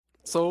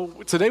So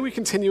today we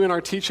continue in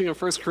our teaching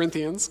of 1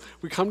 Corinthians.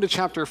 We come to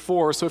chapter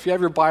 4, so if you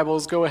have your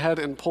Bibles, go ahead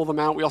and pull them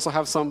out. We also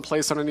have some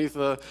placed underneath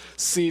the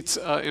seat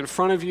in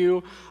front of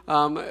you.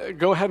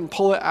 Go ahead and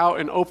pull it out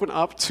and open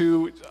up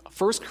to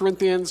 1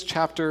 Corinthians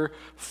chapter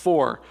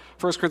 4.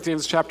 1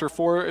 Corinthians chapter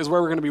 4 is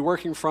where we're going to be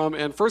working from,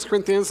 and 1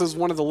 Corinthians is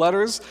one of the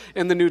letters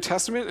in the New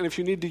Testament, and if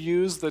you need to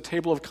use the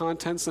table of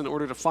contents in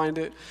order to find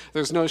it,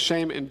 there's no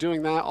shame in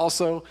doing that.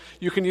 Also,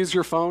 you can use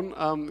your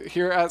phone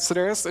here at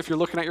Sedaris. If you're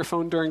looking at your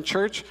phone during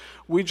church,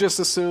 we just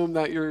assume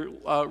that you're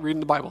reading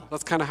the Bible.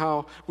 That's kind of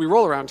how we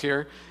roll around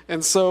here,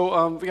 and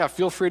so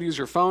feel free to use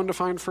your phone to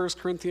find 1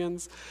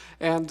 Corinthians,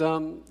 and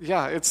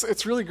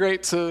it's really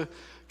great to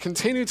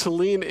continue to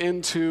lean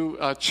into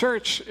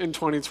church in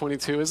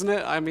 2022, isn't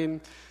it? I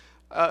mean,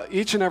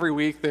 each and every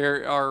week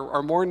there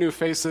are more new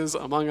faces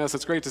among us.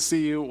 It's great to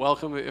see you.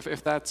 Welcome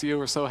if that's you.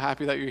 We're so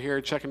happy that you're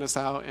here checking us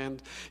out. And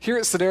here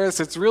at Sedaris,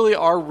 it's really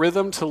our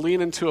rhythm to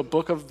lean into a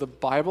book of the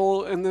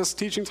Bible in this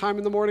teaching time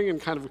in the morning and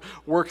kind of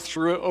work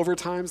through it over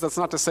times. That's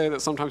not to say that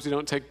sometimes we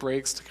don't take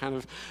breaks to kind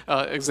of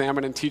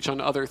examine and teach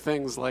on other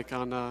things. Like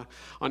on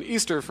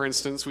Easter, for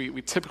instance,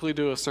 we typically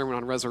do a sermon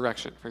on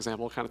resurrection, for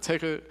example. We'll kind of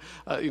take it,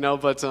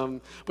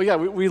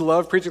 we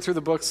love preaching through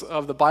the books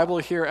of the Bible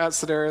here at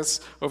Sedaris.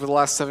 Over the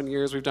last 7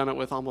 years, we've done it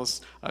with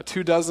almost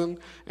 24,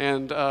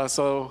 and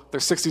so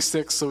there's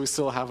 66, so we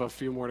still have a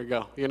few more to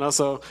go,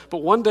 but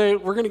one day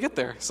we're going to get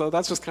there, so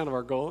that's just kind of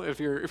our goal. If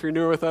you're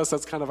newer with us,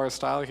 that's kind of our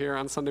style here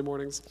on Sunday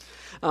mornings.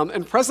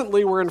 And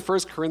presently we're in 1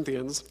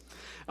 Corinthians,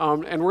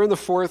 and we're in the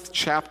 4th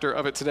chapter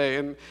of it today,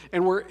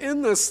 and we're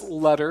in this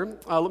letter.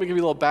 Let me give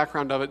you a little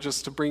background of it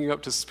just to bring you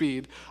up to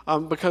speed,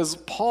 because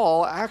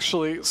Paul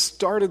actually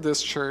started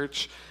this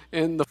church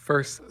in the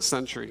 1st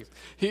century.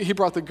 He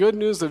brought the good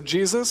news of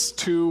Jesus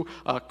to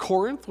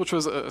Corinth, which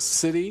was a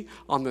city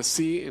on the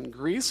sea in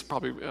Greece.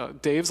 Probably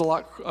Dave's a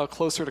lot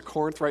closer to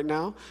Corinth right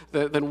now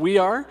than we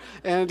are.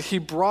 And he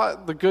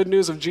brought the good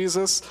news of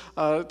Jesus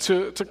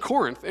to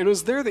Corinth. And it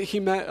was there that he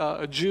met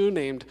a Jew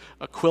named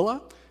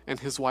Aquila and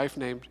his wife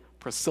named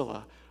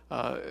Priscilla.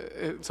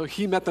 So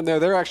he met them there.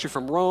 They're actually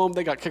from Rome.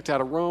 They got kicked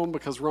out of Rome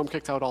because Rome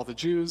kicked out all the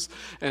Jews.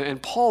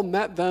 And Paul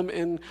met them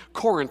in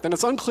Corinth. And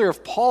it's unclear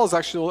if Paul is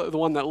actually the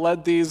one that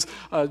led these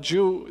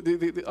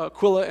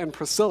Aquila and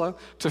Priscilla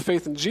to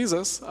faith in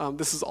Jesus.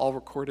 This is all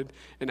recorded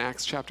in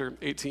Acts chapter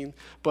 18.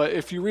 But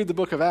if you read the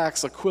book of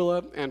Acts,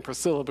 Aquila and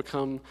Priscilla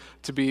become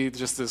to be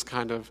just this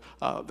kind of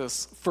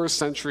this 1st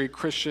century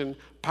Christian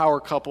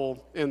power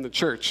couple in the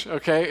church,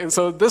 okay? And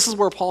so this is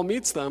where Paul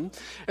meets them.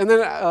 And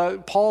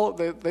then Paul,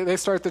 they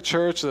start the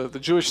church. The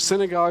Jewish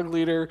synagogue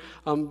leader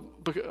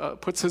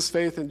puts his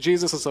faith in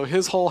Jesus, and so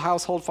his whole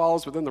household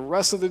follows, but then the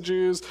rest of the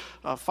Jews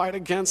fight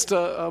against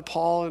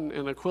Paul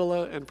and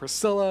Aquila and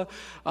Priscilla.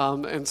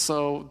 And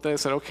so they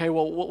said, okay,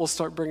 well, we'll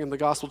start bringing the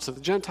gospel to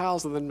the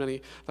Gentiles, and then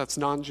many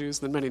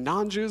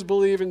non-Jews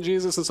believe in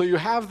Jesus. And so you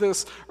have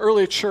this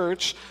early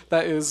church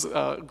that is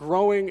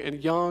growing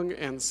and young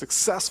and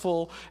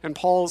successful, and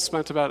Paul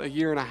spent about 1.5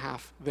 years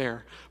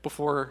there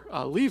before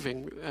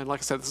leaving. And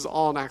like I said, this is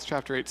all in Acts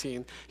chapter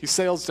 18. He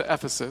sails to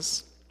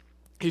Ephesus.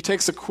 He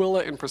takes Aquila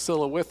and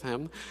Priscilla with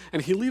him,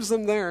 and he leaves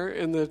them there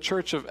in the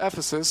church of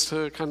Ephesus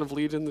to kind of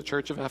lead in the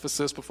church of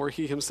Ephesus before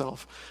he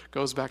himself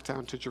goes back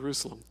down to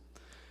Jerusalem.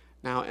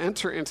 Now,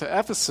 enter into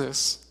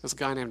Ephesus this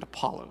guy named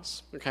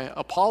Apollos. Okay,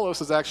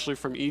 Apollos is actually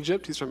from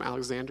Egypt. He's from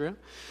Alexandria.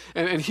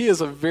 And he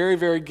is a very,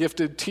 very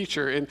gifted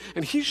teacher.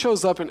 And he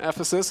shows up in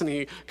Ephesus, and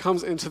he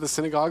comes into the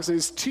synagogues, and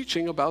he's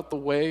teaching about the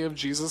way of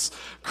Jesus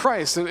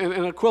Christ.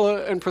 And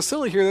Aquila and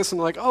Priscilla hear this, and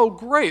they're like, oh,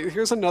 great,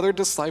 here's another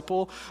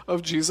disciple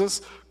of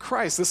Jesus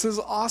Christ. This is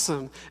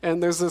awesome.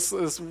 And there's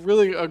this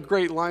really a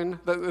great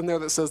line in there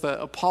that says that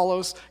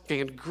Apollos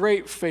gained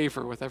great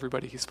favor with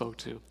everybody he spoke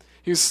to.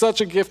 He's such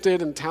a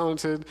gifted and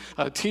talented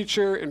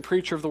teacher and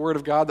preacher of the Word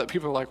of God that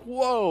people are like,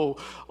 whoa,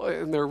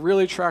 and they're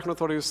really tracking with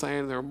what he was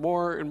saying. They're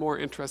more and more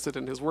interested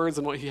in his words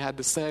and what he had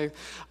to say.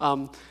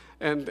 And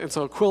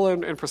so Aquila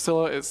and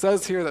Priscilla, it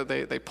says here that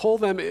they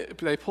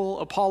pull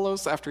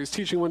Apollos after he's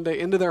teaching one day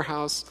into their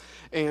house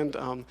and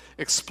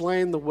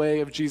explain the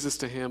way of Jesus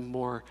to him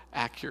more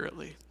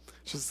accurately.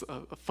 Which is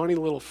a funny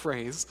little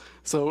phrase.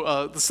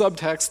 So the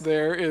subtext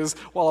there is,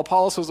 while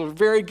Apollos was a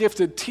very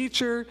gifted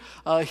teacher,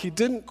 he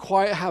didn't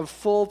quite have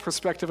full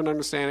perspective and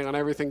understanding on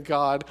everything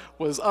God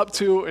was up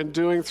to and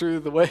doing through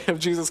the way of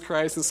Jesus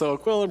Christ. And so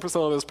Aquila and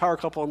Priscilla, this power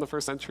couple in the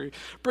 1st century,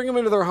 bring him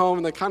into their home,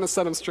 and they kind of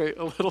set him straight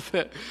a little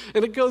bit.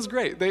 And it goes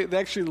great. They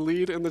actually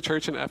lead in the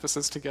church in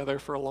Ephesus together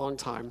for a long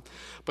time.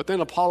 But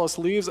then Apollos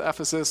leaves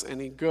Ephesus, and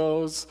he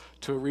goes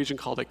to a region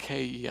called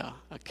Achaia.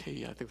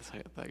 Achaia, I think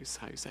that's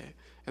how you say it.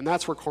 And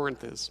that's where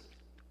Corinth is.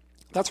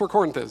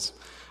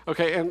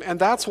 Okay, and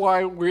that's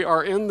why we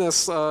are in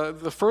this,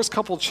 the first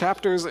couple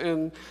chapters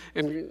in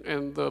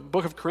the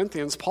book of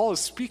Corinthians. Paul is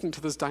speaking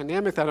to this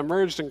dynamic that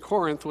emerged in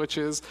Corinth, which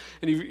is,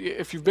 and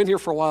if you've been here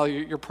for a while,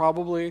 you're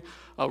probably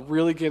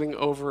really getting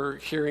over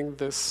hearing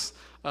this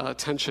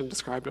tension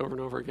described over and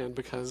over again,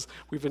 because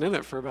we've been in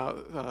it for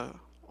about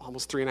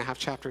almost 3.5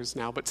 chapters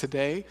now. But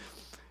today,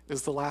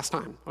 is the last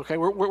time, okay?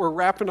 We're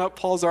wrapping up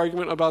Paul's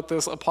argument about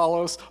this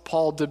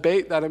Apollos-Paul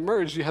debate that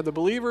emerged. You had the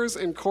believers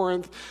in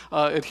Corinth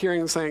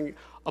adhering and saying,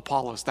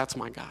 Apollos, that's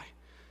my guy.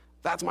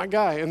 That's my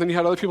guy. And then you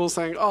had other people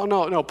saying, oh,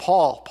 no,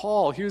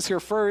 Paul, he was here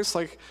first.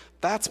 Like,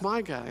 that's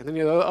my guy. And then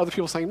you had other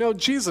people saying, no,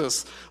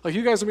 Jesus. Like,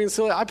 you guys are being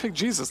silly. I picked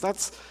Jesus.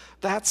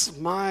 That's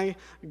my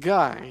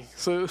guy.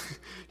 So you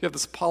have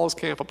this Apollos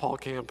camp, a Paul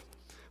camp,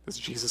 this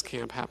Jesus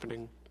camp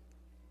happening.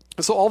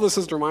 And so all this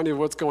is to remind you of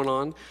what's going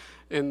on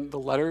in the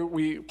letter.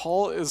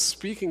 Paul is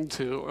speaking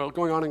to, or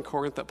going on in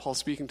Corinth that Paul's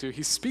speaking to.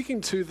 He's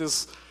speaking to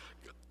this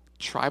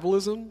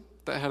tribalism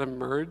that had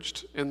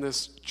emerged in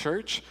this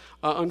church.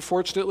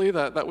 Unfortunately,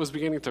 that was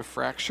beginning to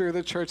fracture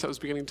the church, that was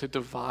beginning to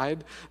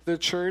divide the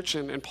church,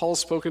 and Paul's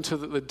spoken to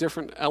the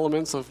different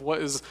elements of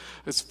what is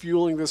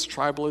fueling this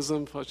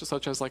tribalism,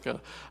 such as like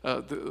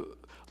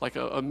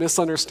a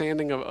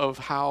misunderstanding of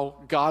how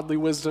godly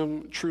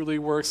wisdom truly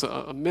works,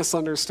 a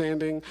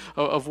misunderstanding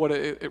of what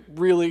it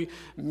really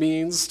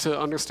means to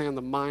understand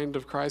the mind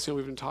of Christ.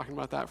 We've been talking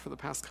about that for the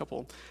past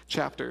couple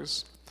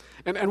chapters.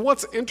 And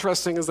what's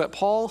interesting is that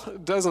Paul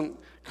doesn't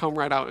come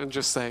right out and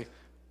just say,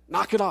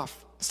 knock it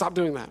off, stop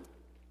doing that.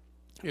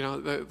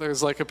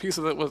 There's like a piece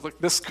of it was like,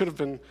 this could have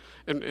been,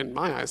 in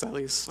my eyes at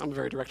least, I'm a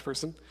very direct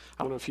person.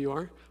 I don't know if you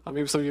are.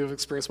 Maybe some of you have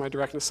experienced my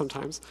directness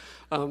sometimes.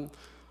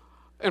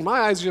 In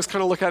my eyes, you just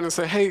kind of look at it and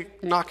say, hey,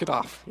 knock it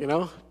off,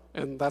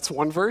 And that's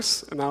one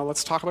verse, and now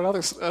let's talk about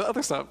other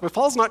stuff. But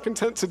Paul's not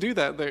content to do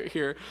that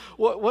here.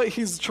 What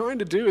he's trying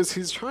to do is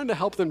he's trying to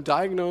help them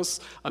diagnose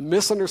a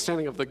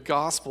misunderstanding of the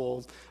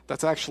gospel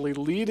that's actually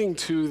leading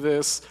to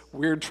this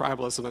weird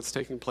tribalism that's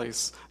taking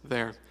place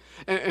there.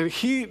 And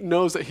he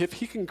knows that if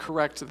he can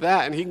correct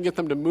that and he can get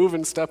them to move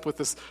in step with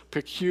this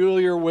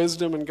peculiar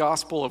wisdom and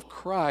gospel of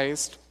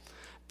Christ,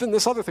 then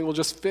this other thing will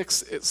just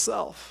fix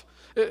itself.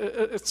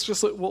 It's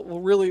just will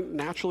really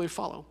naturally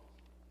follow.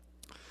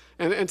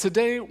 And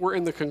today we're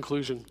in the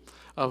conclusion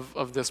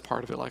of this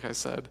part of it, like I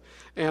said.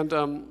 And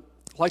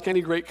like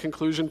any great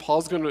conclusion,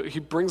 he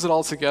brings it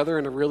all together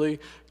in a really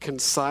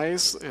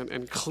concise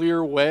and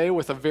clear way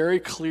with a very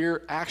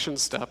clear action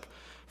step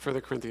for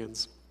the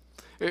Corinthians.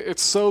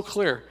 It's so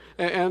clear.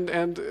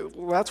 And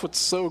that's what's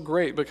so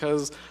great,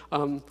 because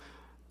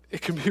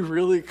it can be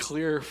really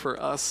clear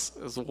for us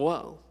as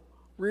well.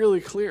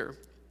 Really clear.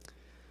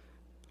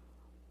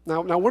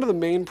 Now one of the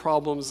main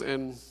problems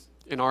in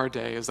our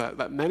day is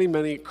that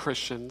many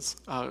Christians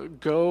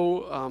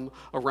go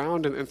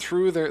around and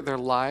through their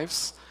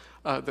lives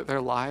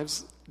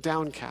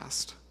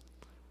downcast.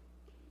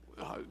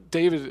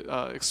 David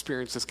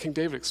experienced this. King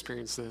David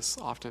experienced this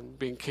often,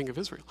 being king of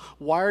Israel.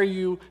 Why are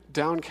you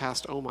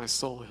downcast, O my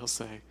soul, he'll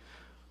say.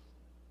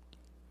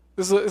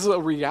 This is a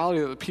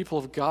reality that the people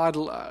of God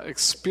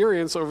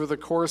experience over the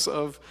course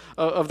of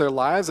their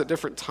lives at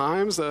different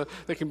times.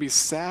 They can be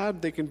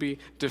sad, they can be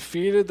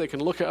defeated, they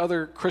can look at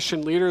other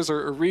Christian leaders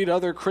or read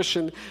other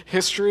Christian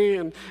history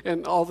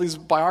and all these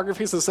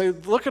biographies and say,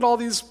 look at all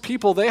these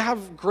people, they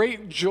have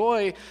great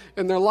joy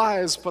in their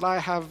lives, but I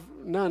have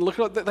none. Look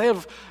at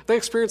they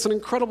experience an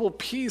incredible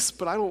peace,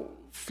 but I don't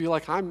feel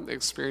like I'm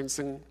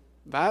experiencing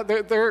that.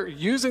 They're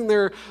using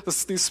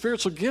these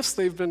spiritual gifts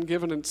they've been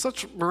given in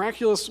such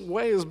miraculous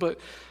ways, but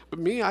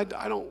me, I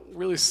don't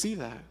really see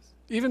that.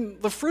 Even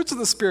the fruits of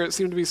the Spirit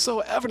seem to be so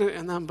evident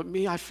in them, but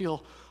me, I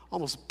feel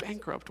almost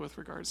bankrupt with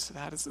regards to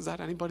that. Is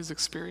that anybody's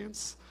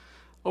experience?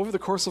 Over the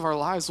course of our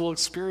lives, we'll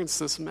experience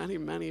this many,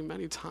 many,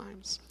 many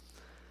times.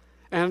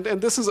 And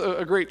this is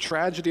a great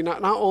tragedy,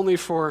 not only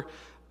for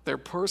their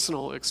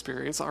personal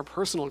experience, our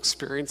personal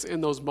experience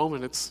in those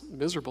moments, it's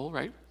miserable,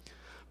 right?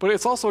 But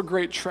it's also a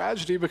great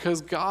tragedy because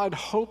God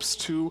hopes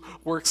to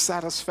work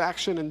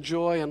satisfaction and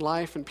joy and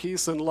life and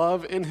peace and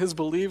love in his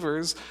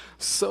believers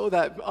so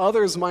that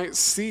others might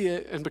see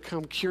it and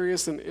become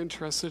curious and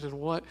interested in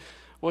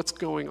what's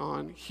going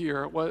on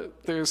here.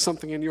 There's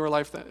something in your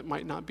life that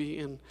might not be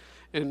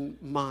in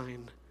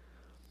mine.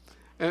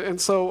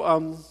 And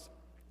so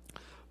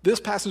this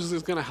passage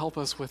is going to help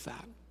us with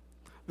that.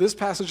 This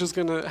passage is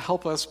going to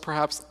help us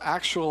perhaps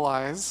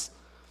actualize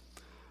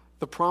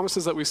the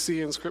promises that we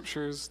see in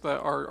scriptures that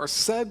are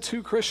said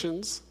to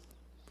Christians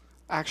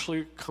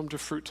actually come to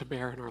fruit to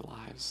bear in our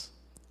lives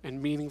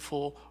in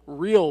meaningful,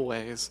 real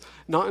ways,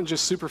 not in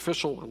just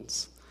superficial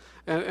ones.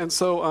 And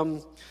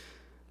so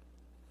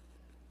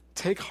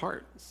take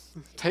heart.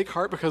 Take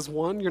heart because,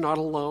 one, you're not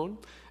alone,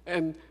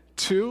 and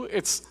two,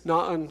 it's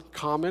not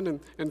uncommon,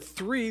 and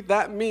three,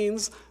 that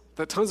means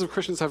that tons of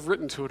Christians have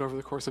written to it over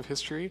the course of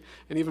history,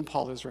 and even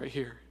Paul is right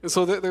here. And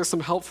so there's some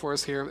help for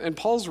us here. And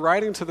Paul's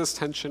writing to this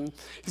tension.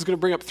 He's going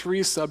to bring up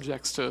three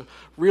subjects to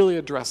really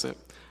address it.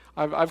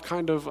 I've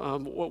kind of,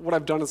 what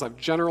I've done is I've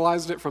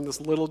generalized it from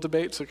this little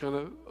debate to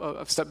kind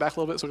of step back a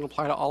little bit so it can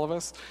apply to all of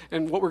us.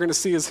 And what we're going to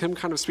see is him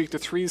kind of speak to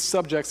three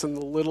subjects in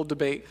the little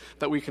debate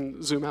that we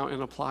can zoom out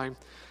and apply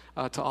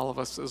to all of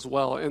us as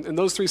well. And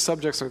those three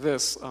subjects are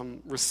this: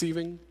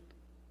 receiving,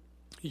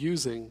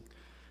 using,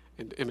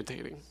 and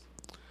imitating.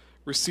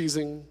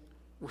 Receiving,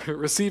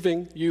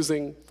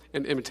 using,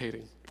 and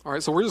imitating. All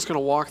right, so we're just going to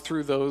walk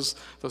through those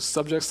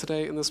subjects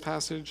today in this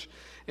passage,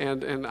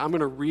 And I'm going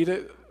to read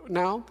it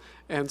now,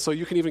 and so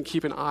you can even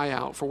keep an eye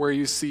out for where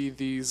you see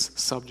these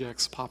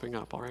subjects popping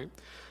up, all right?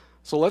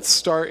 So let's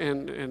start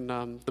in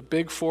the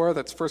big four.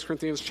 That's 1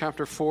 Corinthians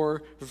chapter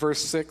 4,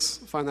 verse 6.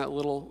 Find that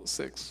little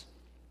 6.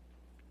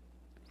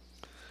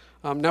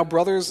 Now,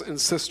 brothers and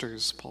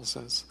sisters, Paul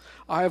says,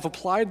 I have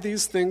applied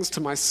these things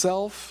to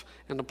myself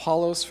and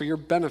Apollos for your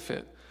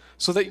benefit,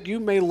 so that you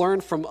may learn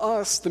from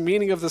us the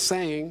meaning of the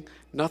saying,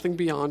 nothing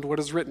beyond what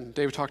is written.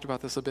 David talked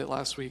about this a bit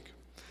last week.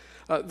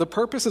 The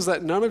purpose is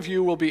that none of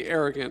you will be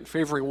arrogant,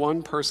 favoring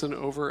one person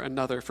over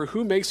another. For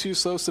who makes you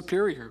so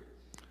superior?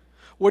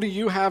 What do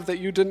you have that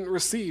you didn't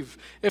receive?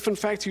 If in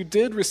fact you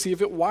did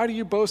receive it, why do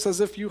you boast as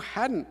if you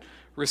hadn't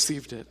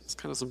received it? It's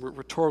kind of some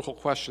rhetorical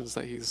questions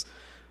that he's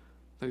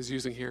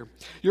using here.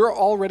 You're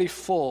already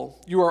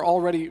full. You are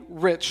already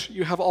rich.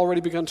 You have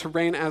already begun to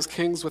reign as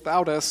kings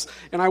without us,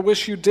 and I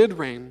wish you did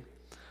reign,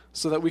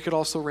 so that we could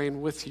also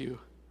reign with you.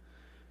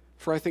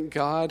 For I think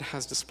God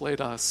has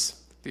displayed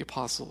us, the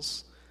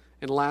apostles,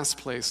 in last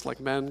place like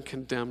men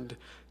condemned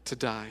to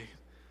die.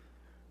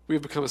 We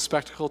have become a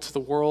spectacle to the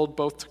world,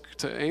 both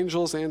to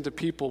angels and to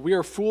people. We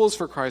are fools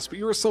for Christ, but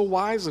you are so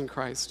wise in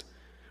Christ.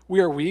 We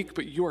are weak,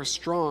 but you are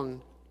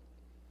strong.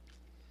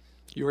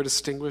 You are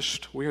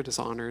distinguished, we are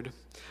dishonored.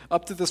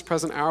 Up to this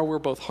present hour, we're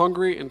both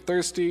hungry and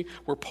thirsty.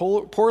 We're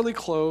poorly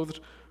clothed,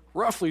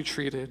 roughly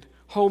treated,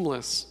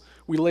 homeless.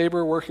 We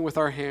labor working with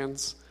our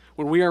hands.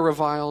 When we are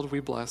reviled, we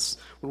bless.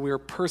 When we are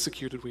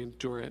persecuted, we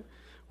endure it.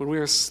 When we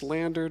are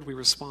slandered, we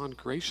respond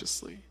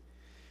graciously.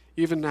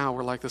 Even now,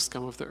 we're like the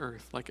scum of the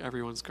earth, like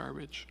everyone's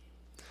garbage.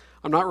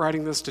 I'm not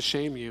writing this to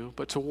shame you,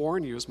 but to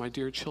warn you as my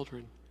dear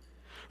children.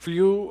 For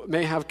you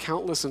may have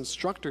countless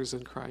instructors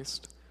in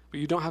Christ, but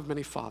you don't have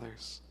many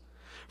fathers.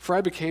 For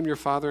I became your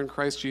father in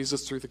Christ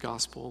Jesus through the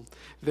gospel.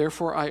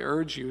 Therefore, I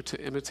urge you to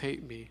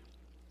imitate me.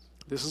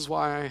 This is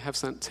why I have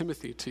sent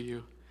Timothy to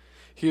you.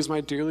 He is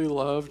my dearly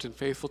loved and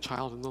faithful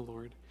child in the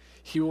Lord.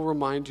 He will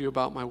remind you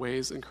about my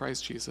ways in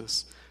Christ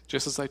Jesus,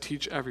 just as I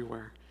teach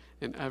everywhere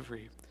in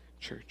every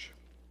church.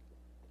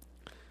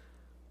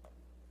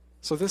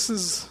 So this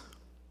is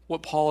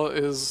what Paul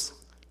is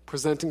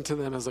presenting to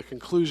them as a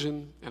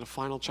conclusion and a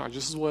final charge.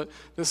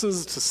 This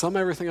is to sum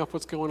everything up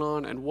what's going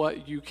on and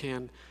what you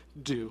can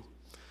do.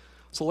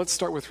 So let's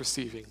start with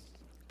receiving.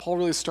 Paul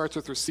really starts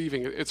with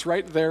receiving. It's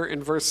right there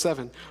in verse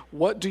 7.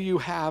 What do you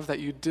have that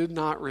you did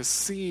not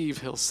receive,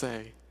 he'll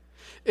say.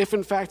 If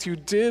in fact you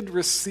did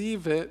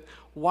receive it,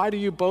 why do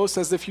you boast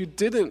as if you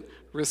didn't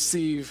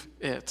receive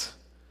it?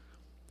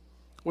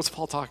 What's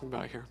Paul talking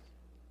about here?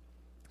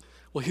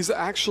 Well, he's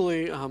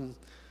actually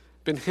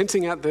been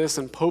hinting at this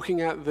and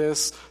poking at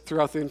this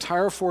throughout the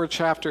entire 4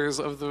 chapters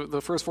of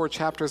the first 4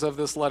 chapters of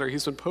this letter.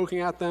 He's been poking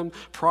at them,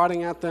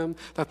 prodding at them,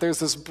 that there's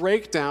this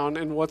breakdown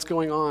in what's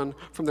going on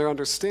from their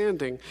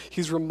understanding.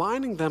 He's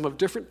reminding them of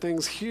different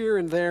things here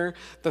and there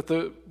that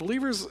the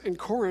believers in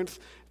Corinth,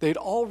 they'd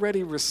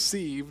already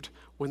received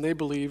when they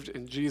believed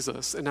in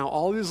Jesus. And now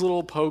all these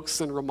little pokes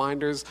and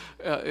reminders,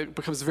 it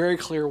becomes very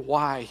clear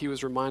why he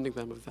was reminding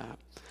them of that.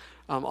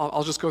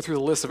 I'll just go through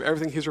the list of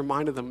everything he's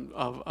reminded them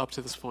of up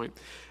to this point.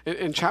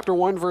 In chapter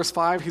 1, verse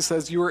 5, he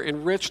says, you are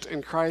enriched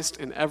in Christ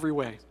in every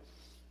way.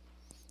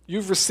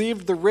 You've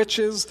received the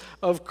riches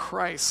of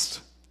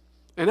Christ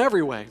in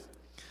every way.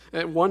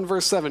 At 1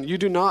 verse 7, you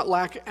do not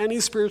lack any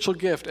spiritual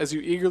gift as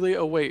you eagerly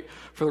await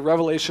for the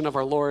revelation of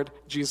our Lord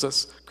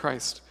Jesus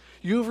Christ.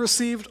 You've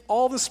received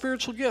all the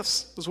spiritual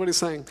gifts, is what he's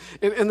saying.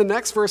 In the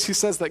next verse, he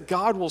says that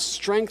God will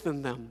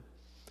strengthen them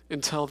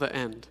until the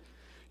end.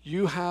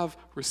 You have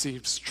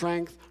received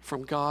strength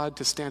from God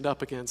to stand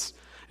up against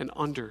and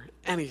under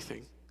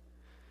anything.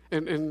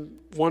 In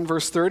 1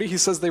 verse 30, he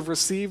says they've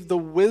received the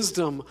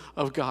wisdom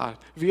of God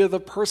via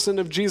the person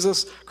of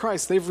Jesus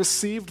Christ. They've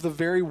received the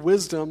very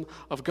wisdom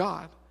of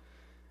God.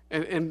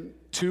 And in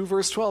 2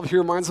 verse 12, he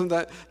reminds them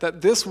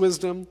that this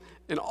wisdom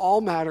in all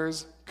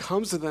matters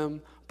comes to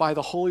them by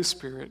the Holy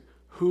Spirit,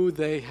 who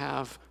they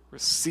have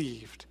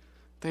received.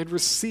 They had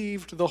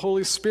received the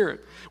Holy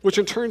Spirit, which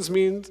in turn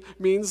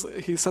means,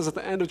 he says at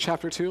the end of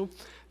chapter 2,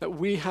 that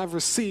we have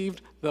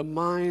received the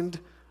mind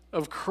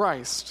of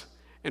Christ.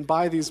 And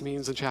by these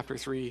means in chapter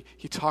 3,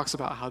 he talks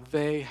about how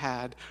they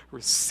had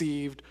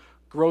received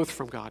growth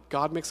from God.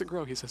 God makes it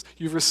grow, he says.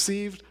 You've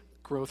received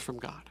growth from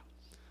God.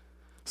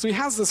 So he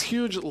has this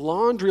huge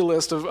laundry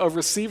list of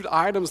received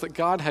items that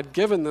God had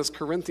given this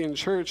Corinthian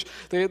church.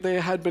 They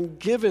had been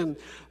given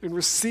and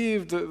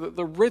received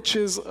the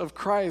riches of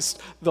Christ,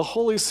 the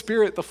Holy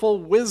Spirit, the full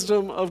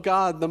wisdom of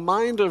God, the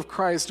mind of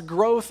Christ,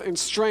 growth and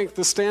strength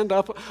to stand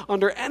up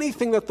under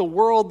anything that the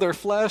world, their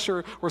flesh,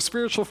 or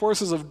spiritual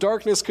forces of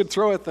darkness could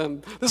throw at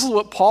them. This is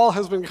what Paul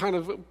has been kind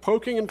of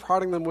poking and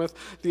prodding them with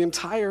the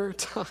entire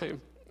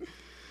time.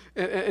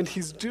 And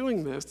he's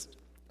doing this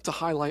to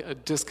highlight a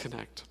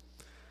disconnect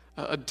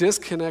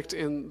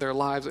in their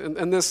lives.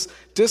 And this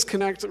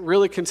disconnect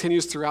really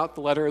continues throughout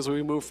the letter as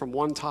we move from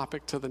one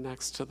topic to the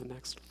next to the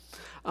next.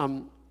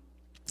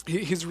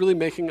 He's really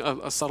making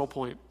a subtle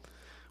point,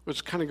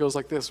 which kind of goes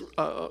like this.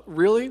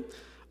 Really?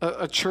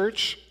 A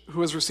church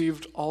who has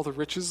received all the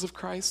riches of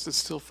Christ is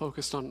still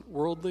focused on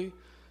worldly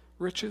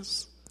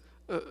riches.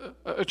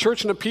 A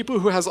church and a people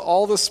who has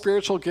all the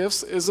spiritual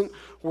gifts isn't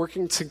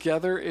working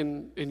together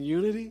in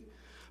unity.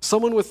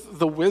 Someone with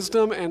the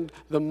wisdom and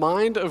the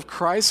mind of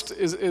Christ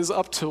is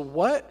up to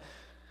what?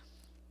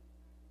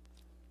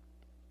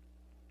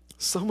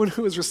 Someone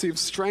who has received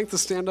strength to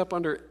stand up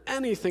under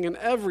anything and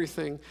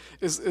everything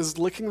is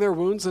licking their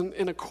wounds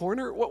in a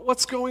corner?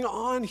 What's going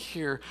on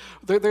here?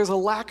 There's a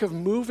lack of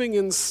moving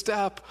in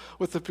step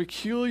with the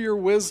peculiar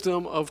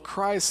wisdom of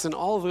Christ and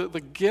all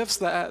the gifts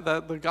that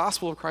the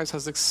gospel of Christ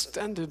has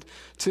extended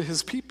to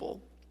his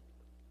people.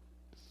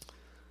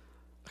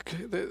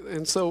 Okay,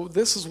 and so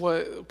this is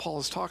what Paul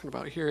is talking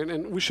about here.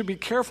 And we should be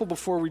careful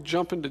before we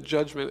jump into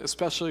judgment,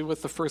 especially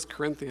with the 1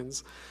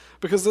 Corinthians,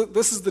 because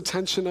this is the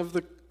tension of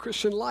the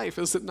Christian life,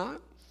 is it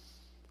not?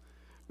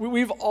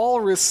 We've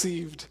all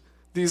received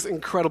these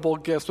incredible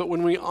gifts, but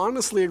when we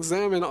honestly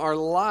examine our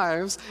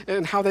lives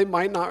and how they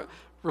might not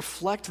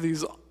reflect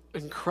these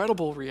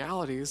incredible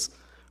realities,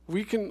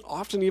 we can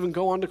often even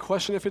go on to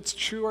question if it's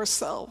true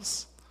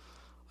ourselves.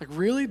 Like,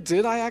 really?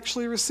 Did I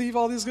actually receive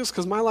all these gifts?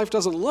 Because my life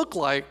doesn't look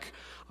like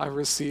I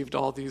received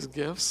all these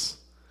gifts.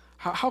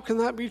 How can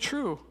that be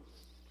true?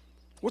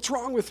 What's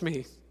wrong with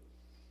me?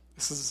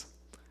 This is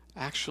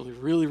actually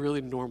really,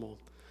 really normal.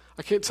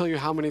 I can't tell you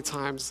how many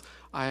times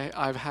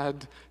I've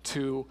had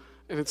to,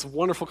 and it's a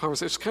wonderful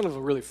conversation, it's kind of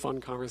a really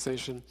fun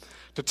conversation,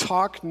 to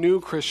talk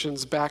new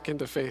Christians back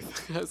into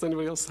faith. Has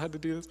anybody else had to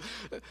do this?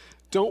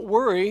 Don't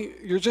worry,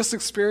 you're just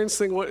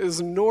experiencing what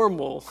is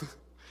normal.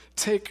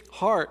 Take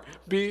heart,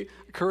 be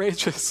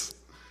courageous.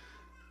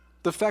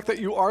 The fact that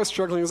you are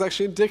struggling is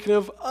actually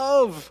indicative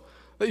of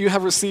that you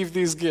have received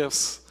these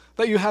gifts,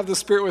 that you have the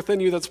Spirit within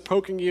you that's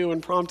poking you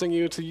and prompting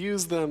you to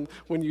use them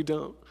when you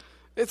don't.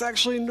 It's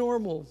actually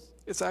normal.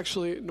 It's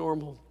actually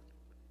normal.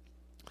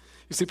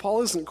 You see,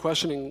 Paul isn't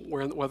questioning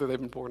whether they've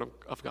been born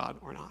of God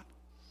or not.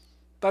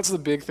 That's the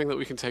big thing that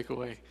we can take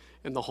away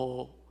in the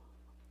whole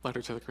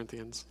letter to the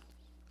Corinthians.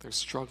 They're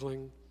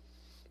struggling.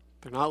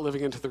 They're not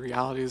living into the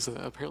realities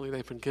that apparently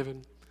they've been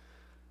given.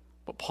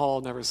 But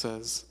Paul never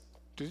says,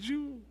 did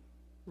you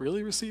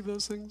really receive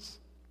those things?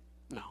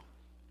 No.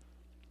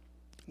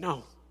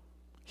 No,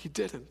 he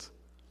didn't.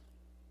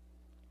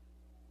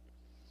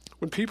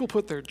 When people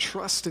put their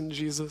trust in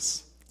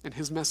Jesus and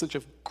his message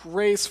of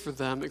grace for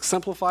them,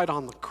 exemplified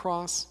on the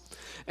cross,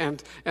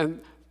 and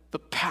the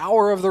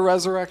power of the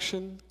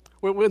resurrection,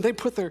 when they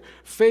put their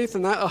faith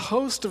in that, a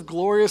host of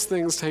glorious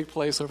things take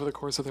place over the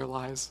course of their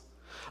lives.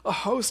 A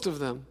host of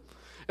them.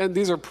 And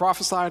these are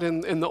prophesied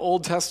in the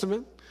Old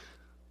Testament.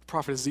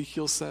 Prophet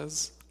Ezekiel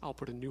says, I'll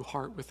put a new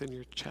heart within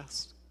your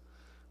chest.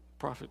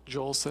 Prophet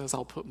Joel says,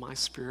 I'll put my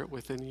spirit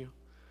within you.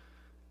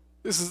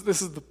 This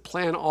is the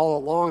plan all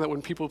along, that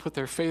when people put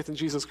their faith in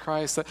Jesus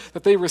Christ,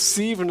 that they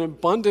receive an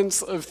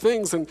abundance of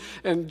things.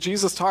 And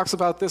Jesus talks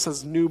about this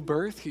as new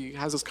birth. He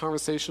has this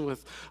conversation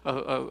with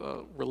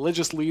a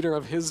religious leader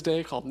of his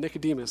day called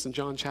Nicodemus in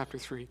John chapter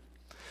 3.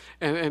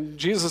 And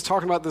Jesus is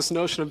talking about this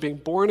notion of being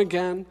born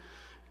again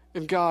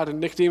in God. And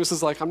Nicodemus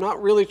is like, I'm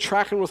not really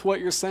tracking with what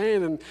you're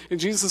saying. And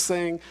Jesus is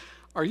saying,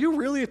 are you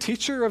really a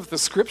teacher of the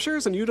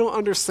scriptures and you don't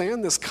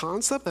understand this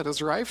concept that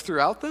is rife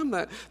throughout them?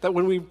 That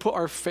when we put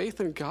our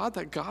faith in God,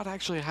 that God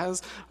actually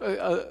has,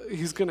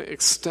 he's going to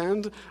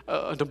extend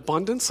an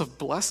abundance of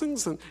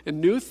blessings and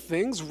new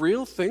things,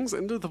 real things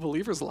into the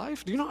believer's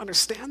life? Do you not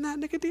understand that,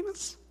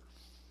 Nicodemus?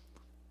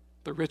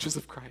 The riches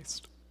of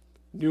Christ,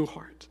 new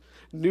heart,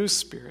 new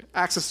spirit,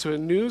 access to a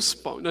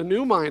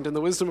new mind and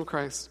the wisdom of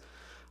Christ.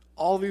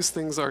 All these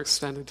things are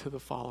extended to the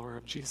follower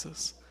of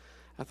Jesus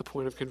at the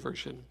point of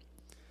conversion.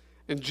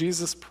 And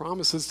Jesus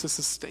promises to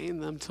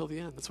sustain them till the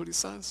end. That's what he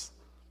says.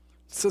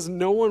 He says,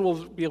 no one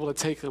will be able to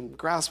take them,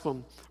 grasp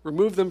them,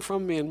 remove them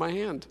from me in my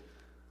hand.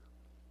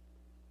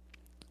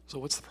 So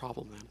what's the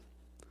problem then?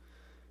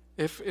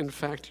 If, in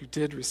fact, you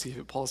did receive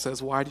it, Paul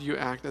says, why do you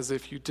act as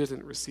if you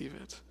didn't receive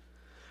it?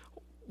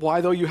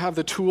 Why, though you have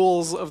the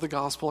tools of the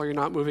gospel, are you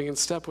not moving in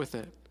step with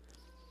it?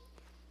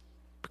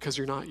 Because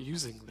you're not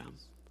using them.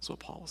 That's what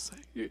Paul will say.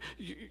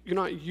 You're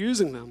not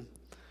using them.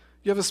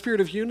 You have a spirit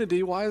of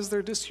unity. Why is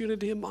there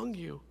disunity among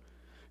you?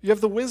 You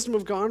have the wisdom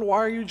of God. Why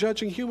are you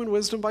judging human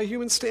wisdom by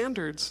human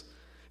standards?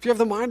 If you have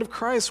the mind of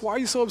Christ, why are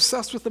you so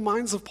obsessed with the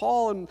minds of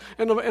Paul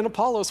and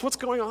Apollos? What's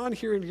going on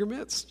here in your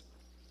midst?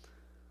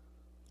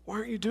 Why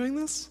aren't you doing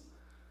this?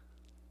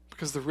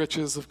 Because the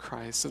riches of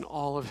Christ and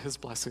all of his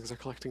blessings are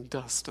collecting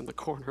dust in the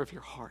corner of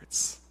your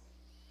hearts.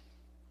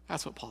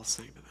 That's what Paul's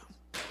saying to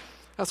them.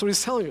 That's what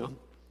he's telling them.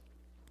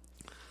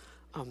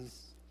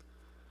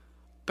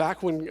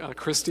 Back when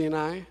Christy and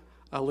I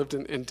lived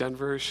in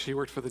Denver, she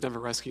worked for the Denver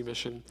Rescue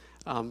Mission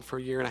for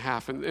a year and a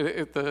half. And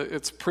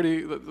it's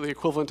pretty, the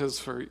equivalent is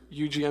for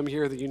UGM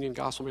here, the Union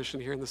Gospel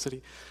Mission here in the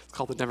city. It's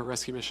called the Denver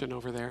Rescue Mission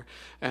over there.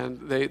 And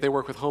they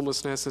work with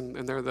homelessness,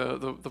 and they're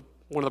the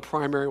one of the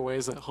primary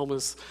ways that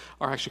homeless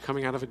are actually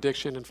coming out of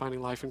addiction and finding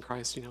life in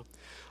Christ,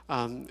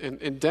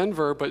 in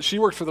Denver. But she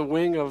worked for the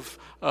wing of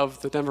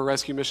the Denver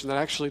Rescue Mission that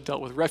actually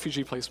dealt with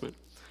refugee placement.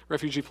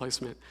 refugee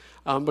placement.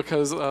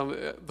 Because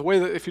the way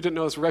that, if you didn't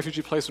know, this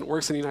refugee placement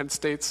works in the United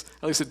States,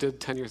 at least it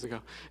did 10 years ago,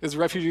 is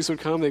refugees would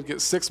come, they'd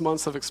get 6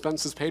 months of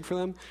expenses paid for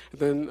them, and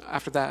then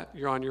after that,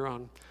 you're on your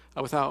own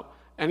without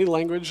any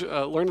language.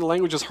 Learning the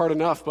language is hard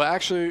enough, but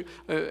actually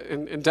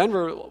in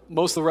Denver,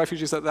 most of the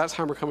refugees at that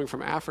time were coming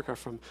from Africa,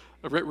 from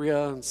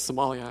Eritrea and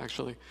Somalia,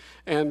 actually.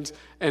 And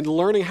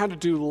learning how to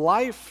do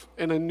life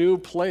in a new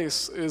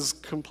place is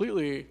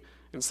completely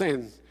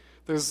insane.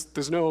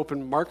 There's no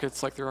open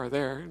markets like there are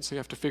there, and so you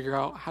have to figure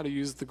out how to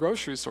use the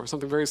grocery store,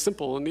 something very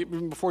simple. And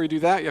even before you do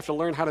that, you have to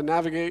learn how to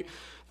navigate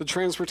the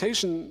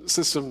transportation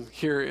system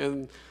here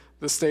in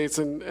the States,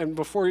 and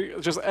before you,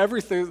 just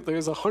everything,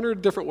 there's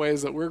 100 different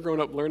ways that we're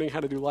growing up learning how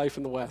to do life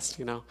in the West,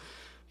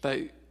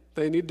 that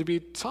they need to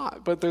be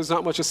taught, but there's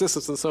not much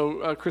assistance. And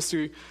so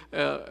Christy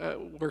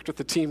worked with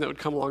the team that would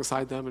come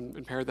alongside them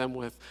and pair them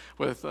with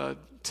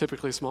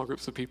typically small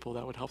groups of people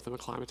that would help them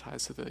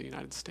acclimatize to the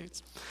United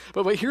States.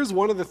 But here's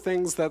one of the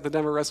things that the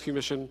Denver Rescue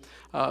Mission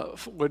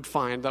would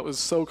find that was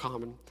so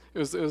common. It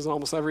was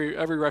almost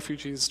every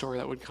refugee's story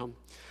that would come.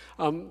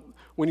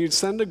 When you'd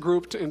send a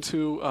group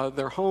into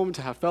their home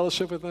to have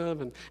fellowship with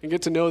them and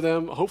get to know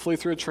them, hopefully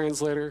through a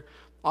translator,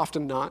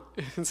 often not,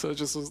 and so it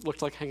just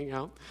looked like hanging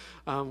out,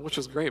 which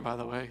was great, by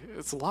the way.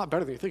 It's a lot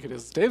better than you think it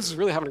is. Dave's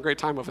really having a great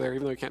time over there,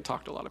 even though he can't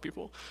talk to a lot of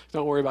people.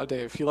 Don't worry about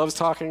Dave. He loves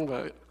talking,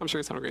 but I'm sure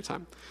he's having a great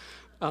time.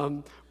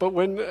 But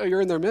when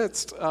you're in their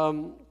midst,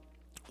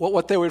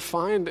 what they would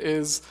find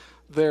is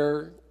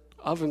their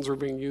ovens were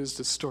being used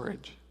as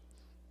storage,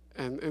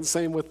 and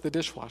same with the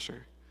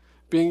dishwasher,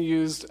 being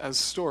used as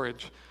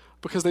storage,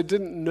 because they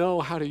didn't know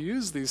how to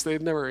use these.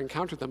 They'd never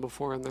encountered them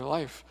before in their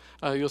life.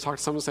 You'll talk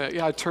to someone and say,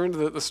 yeah, I turned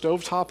the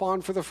stovetop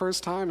on for the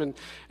first time and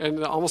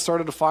it almost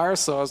started a fire,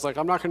 so I was like,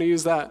 I'm not going to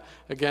use that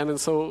again. And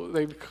so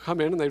they'd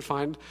come in and they'd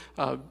find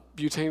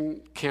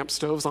butane camp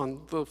stoves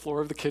on the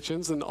floor of the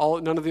kitchens, and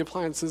none of the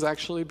appliances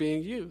actually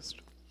being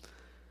used.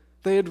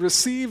 They had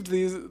received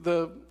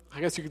I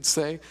guess you could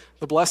say,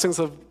 the blessings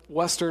of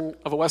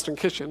a Western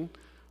kitchen,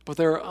 but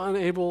they were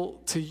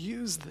unable to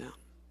use them.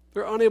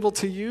 They're unable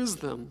to use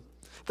them.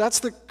 That's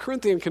the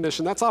Corinthian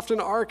condition. That's often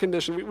our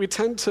condition. We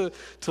tend to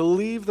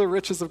leave the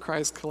riches of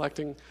Christ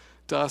collecting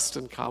dust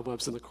and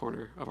cobwebs in the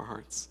corner of our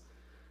hearts.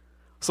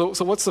 So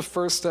what's the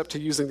first step to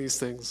using these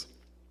things?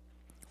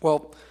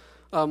 Well,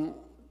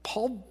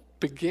 Paul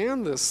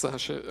began this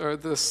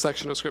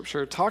section of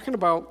Scripture talking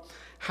about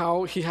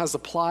how he has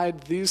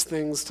applied these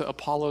things to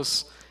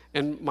Apollos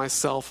and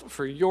myself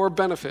for your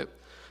benefit,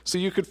 so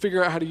you could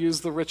figure out how to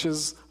use the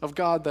riches of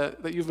God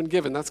that you've been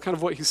given. That's kind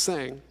of what he's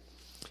saying.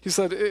 He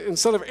said,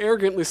 instead of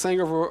arrogantly saying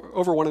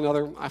over one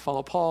another, I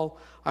follow Paul,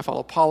 I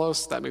follow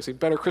Apollos, that makes me a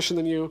better Christian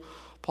than you,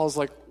 Paul's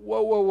like,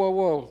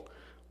 whoa.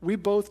 We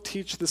both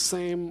teach the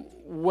same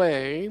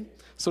way,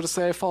 so to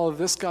say I follow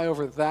this guy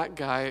over that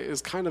guy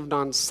is kind of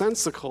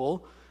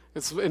nonsensical.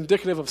 It's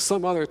indicative of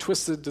some other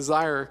twisted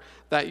desire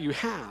that you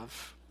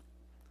have.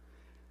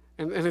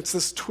 And it's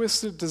this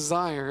twisted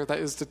desire that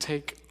is to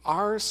take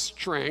our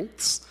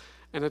strengths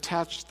and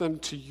attach them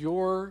to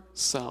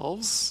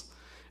yourselves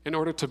in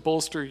order to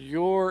bolster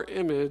your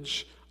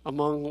image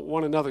among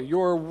one another,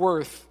 your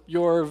worth,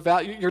 your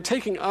value. You're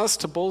taking us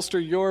to bolster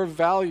your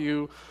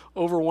value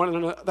over one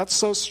another. That's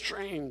so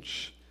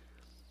strange.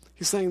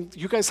 He's saying,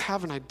 you guys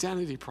have an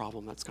identity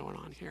problem that's going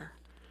on here.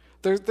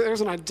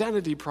 There's an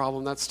identity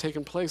problem that's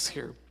taken place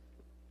here.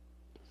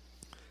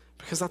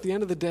 Because at the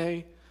end of the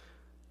day,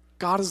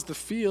 God is the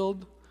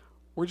field.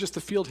 We're just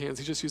the field hands.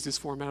 He just used these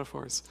 4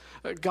 metaphors.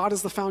 God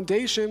is the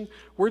foundation.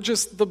 We're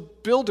just the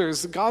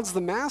builders. God's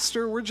the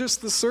master. We're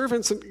just the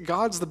servants. And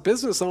God's the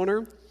business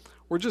owner.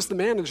 We're just the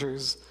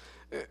managers.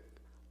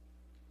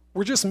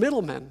 We're just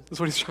middlemen, is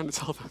what he's trying to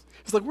tell them.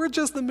 He's like, we're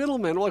just the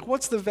middlemen. We're like,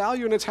 what's the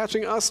value in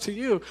attaching us to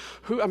you?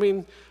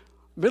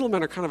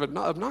 Middlemen are kind of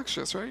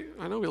obnoxious, right?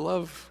 I know we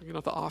love,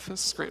 The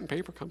Office, Scranton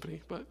Paper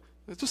Company, but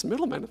it's just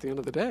middlemen at the end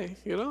of the day,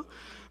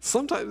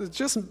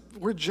 Sometimes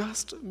we're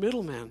just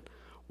middlemen.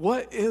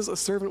 What is a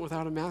servant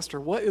without a master?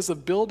 What is a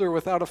builder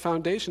without a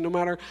foundation? No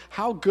matter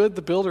how good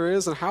the builder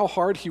is and how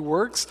hard he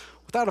works,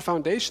 without a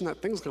foundation,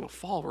 that thing's going to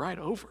fall right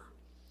over.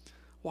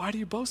 Why do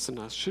you boast in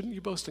us? Shouldn't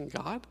you boast in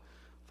God?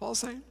 Paul's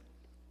saying.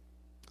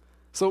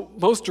 So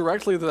most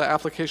directly, the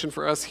application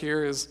for us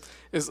here is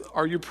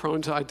are you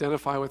prone to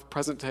identify with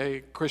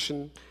present-day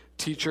Christian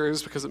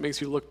teachers because it makes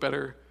you look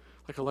better,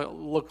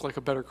 look like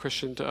a better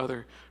Christian to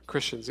other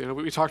Christians?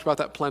 We talked about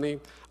that plenty.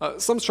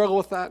 Some struggle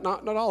with that.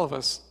 Not all of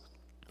us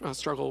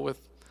struggle with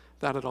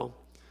that at all.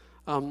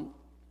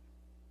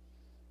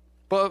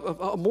 But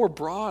a more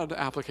broad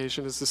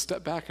application is to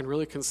step back and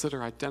really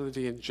consider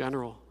identity in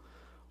general.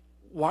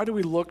 Why do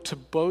we look to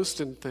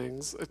boast in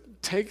things,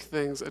 take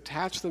things,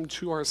 attach them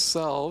to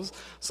ourselves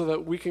so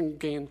that we can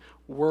gain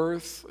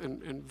worth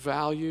and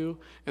value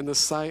in the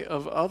sight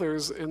of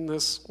others in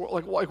this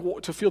world, like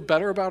to feel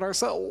better about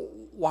ourselves?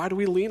 Why do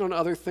we lean on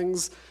other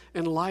things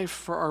in life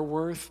for our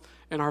worth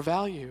and our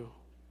value?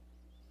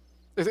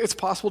 It's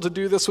possible to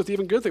do this with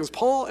even good things.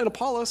 Paul and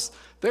Apollos,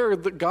 they're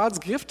God's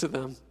gift to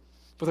them,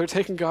 but they're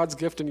taking God's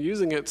gift and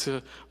using it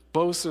to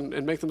boast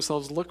and make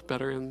themselves look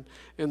better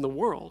in the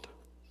world.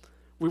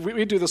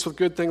 We do this with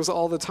good things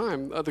all the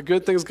time. The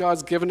good things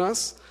God's given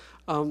us,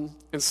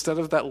 instead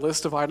of that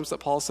list of items that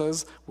Paul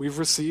says we've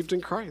received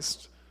in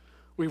Christ.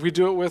 We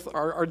do it with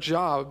our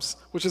jobs,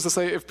 which is to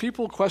say, if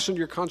people questioned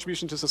your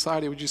contribution to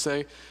society, would you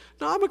say,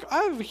 no,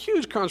 I have a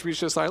huge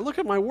contribution to society. Look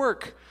at my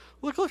work.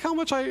 Look how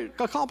much I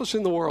accomplish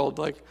in the world.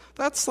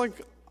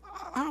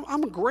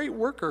 I'm a great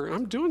worker.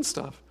 I'm doing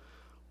stuff.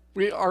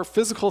 Our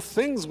physical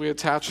things we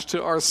attach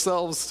to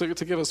ourselves to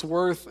give us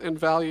worth and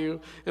value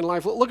in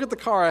life. Look at the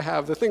car I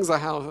have, the things I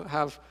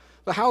have,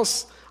 the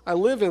house I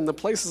live in, the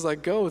places I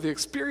go, the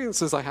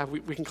experiences I have.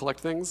 We can collect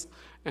things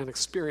and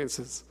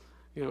experiences.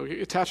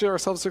 We attach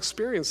ourselves to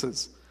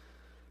experiences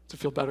to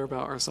feel better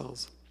about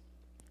ourselves.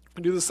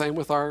 We do the same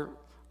with our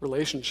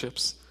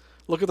relationships.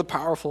 Look at the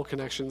powerful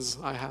connections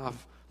I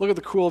have. Look at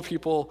the cool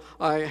people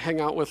I hang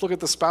out with. Look at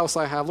the spouse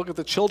I have. Look at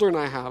the children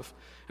I have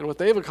and what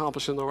they've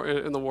accomplished in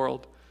the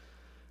world.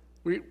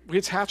 We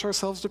attach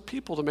ourselves to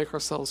people to make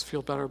ourselves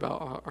feel better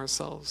about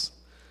ourselves.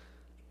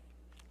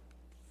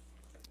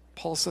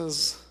 Paul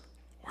says,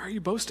 why are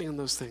you boasting in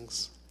those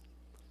things?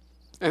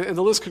 And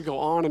the list could go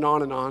on and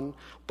on and on,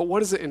 but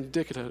what is it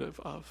indicative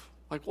of?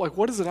 Like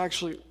what does it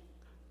actually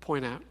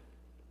point at?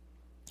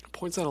 It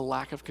points at a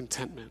lack of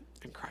contentment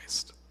in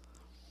Christ.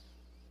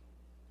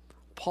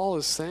 Paul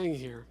is saying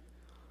here,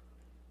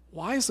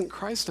 why isn't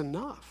Christ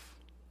enough?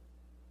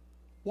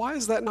 Why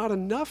is that not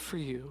enough for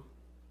you?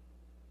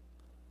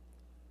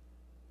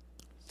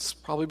 It's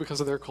probably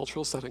because of their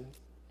cultural setting.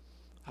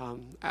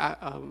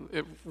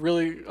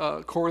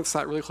 Corinth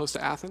sat really close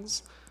to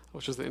Athens,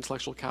 which is the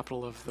intellectual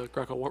capital of the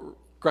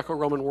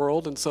Greco-Roman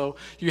world. And so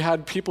you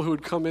had people who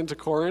would come into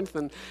Corinth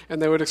and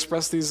they would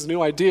express these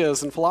new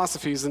ideas and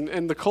philosophies.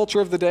 And the culture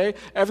of the day,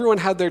 everyone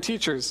had their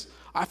teachers.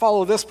 I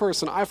follow this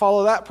person. I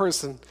follow that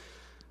person.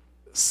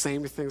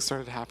 Same thing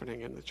started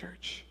happening in the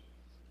church.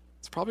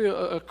 It's probably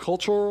a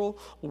cultural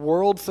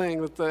world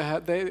thing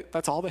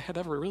that's all they had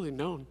ever really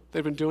known.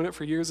 They've been doing it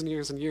for years and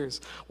years and years.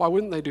 Why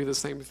wouldn't they do the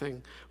same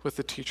thing with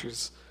the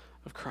teachers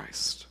of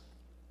Christ?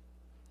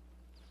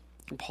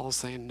 And Paul's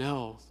saying,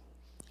 no,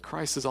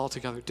 Christ is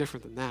altogether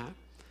different than that.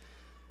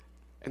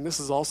 And this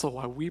is also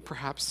why we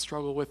perhaps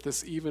struggle with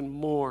this even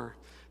more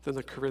than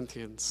the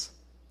Corinthians.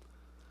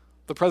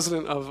 The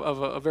president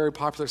of a very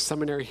popular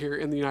seminary here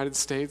in the United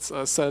States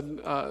said,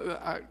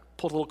 I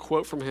pulled a little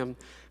quote from him,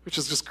 which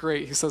is just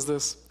great. He says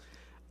this: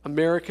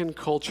 American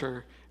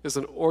culture is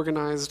an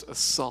organized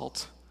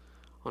assault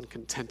on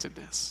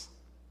contentedness.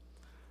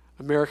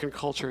 American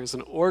culture is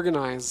an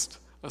organized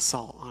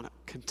assault on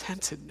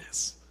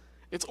contentedness.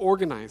 It's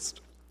organized.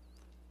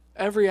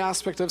 Every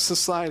aspect of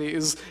society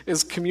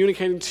is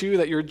communicating to you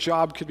that your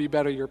job could be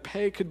better, your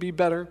pay could be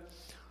better,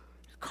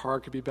 your car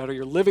could be better,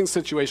 your living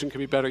situation could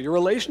be better, your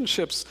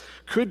relationships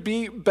could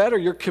be better,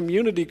 your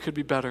community could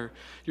be better,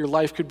 your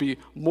life could be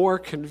more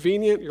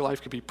convenient, your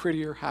life could be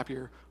prettier,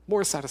 happier,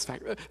 more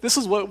satisfactory. This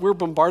is what we're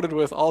bombarded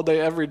with all day,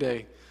 every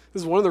day.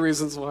 This is one of the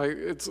reasons why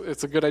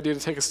it's a good idea to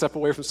take a step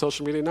away from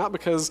social media, not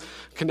because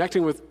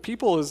connecting with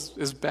people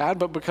is bad,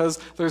 but because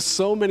there's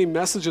so many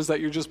messages that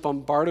you're just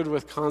bombarded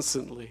with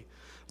constantly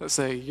that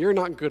say, you're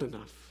not good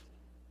enough.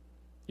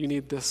 You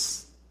need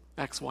this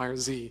X, Y, or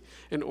Z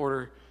in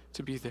order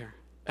to be there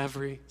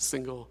every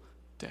single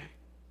day.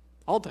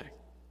 All day.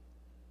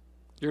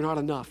 You're not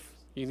enough.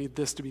 You need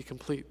this to be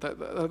complete.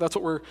 That's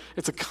what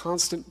it's a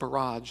constant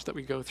barrage that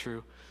we go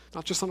through.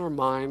 Not just on our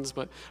minds,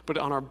 but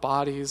on our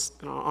bodies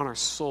and on our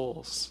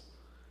souls.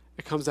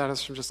 It comes at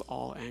us from just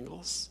all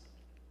angles.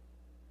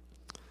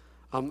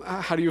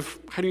 How do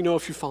you know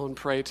if you've fallen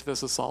prey to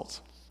this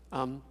assault?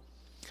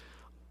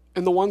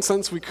 In the one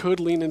sense, we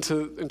could lean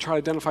into and try to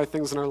identify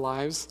things in our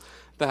lives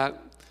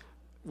that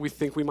we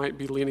think we might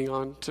be leaning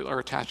on to or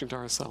attaching to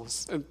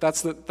ourselves. And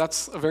that's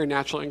a very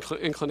natural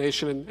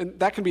inclination, and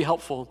that can be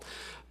helpful.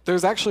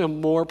 There's actually a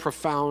more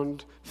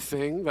profound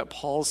thing that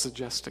Paul's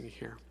suggesting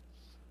here.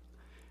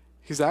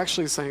 He's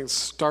actually saying,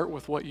 start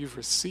with what you've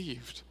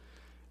received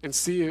and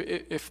see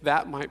if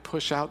that might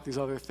push out these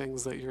other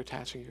things that you're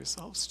attaching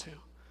yourselves to.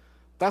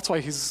 That's why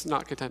he's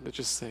not content to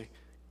just say,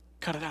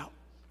 cut it out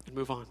and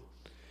move on.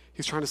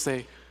 He's trying to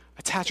say,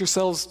 attach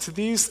yourselves to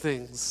these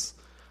things.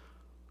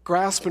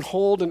 Grasp and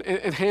hold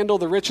and handle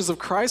the riches of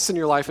Christ in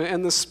your life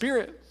and the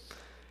Spirit.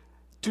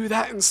 Do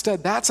that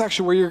instead. That's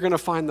actually where you're going to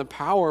find the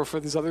power for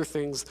these other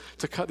things,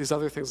 to cut these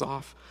other things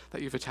off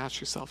that you've attached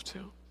yourself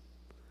to.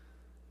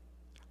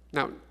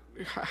 Now,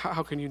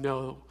 how can you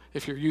know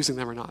if you're using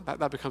them or not?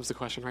 That becomes the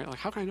question, right? Like,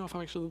 how can I know if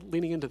I'm actually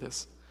leaning into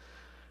this?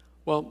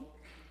 Well,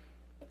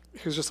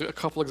 here's just a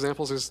couple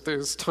examples.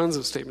 There's tons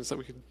of statements that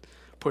we could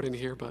put in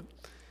here, but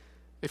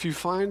if you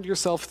find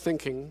yourself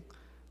thinking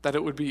that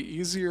it would be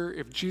easier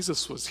if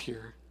Jesus was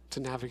here to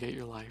navigate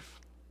your life,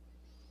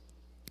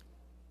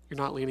 you're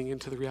not leaning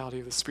into the reality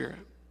of the Spirit,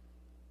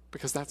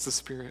 because that's the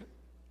Spirit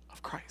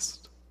of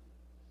Christ.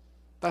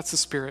 That's the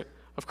Spirit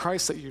of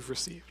Christ that you've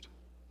received.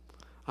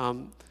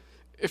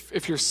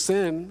 If your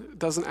sin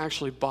doesn't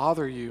actually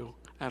bother you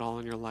at all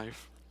in your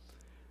life,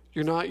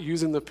 you're not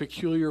using the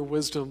peculiar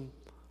wisdom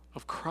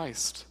of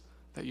Christ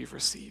that you've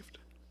received.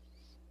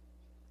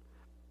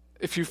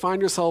 If you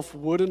find yourself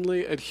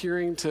woodenly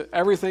adhering to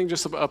everything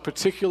just a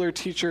particular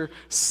teacher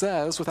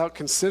says without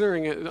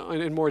considering it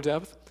in more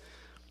depth,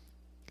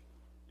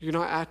 you're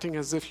not acting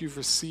as if you've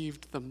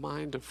received the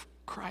mind of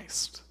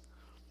Christ.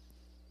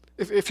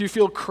 If you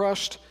feel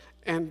crushed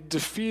and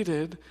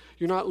defeated,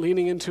 you're not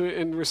leaning into it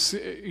and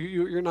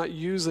you're not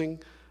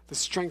using the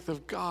strength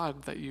of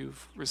God that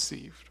you've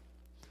received.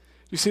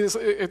 You see this,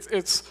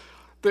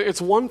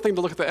 it's one thing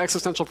to look at the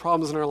existential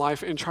problems in our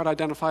life and try to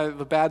identify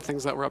the bad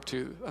things that we're up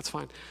to. That's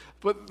fine.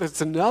 But it's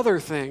another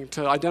thing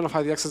to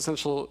identify the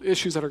existential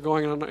issues that are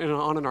going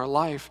on in our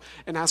life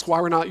and ask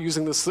why we're not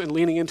using this and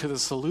leaning into the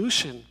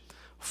solution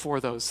for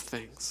those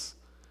things.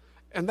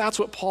 And that's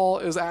what Paul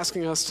is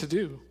asking us to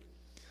do.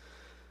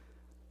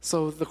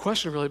 So the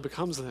question really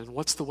becomes then,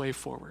 what's the way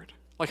forward?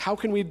 Like, how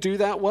can we do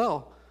that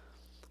well?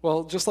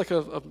 Well, just like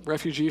a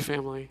refugee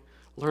family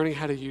learning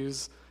how to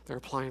use their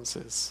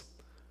appliances,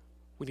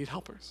 we need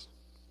helpers.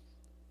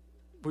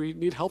 We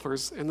need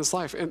helpers in this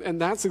life. And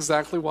that's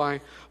exactly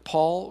why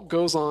Paul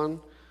goes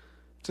on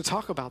to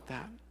talk about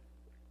that.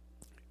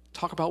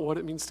 Talk about what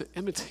it means to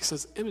imitate. He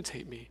says,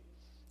 imitate me.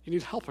 You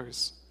need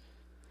helpers.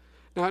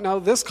 Now,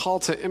 this call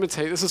to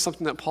imitate, this is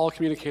something that Paul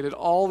communicated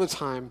all the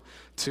time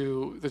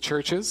to the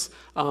churches.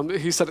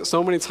 He said it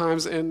so many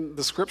times in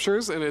the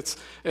scriptures, and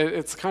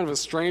it's kind of a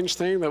strange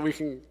thing that we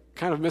can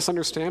kind of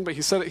misunderstand, but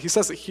he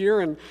says it here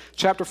in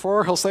chapter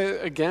 4. He'll say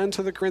it again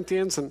to the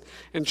Corinthians, and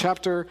in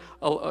chapter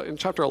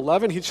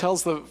 11, he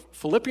tells the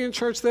Philippian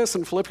church this.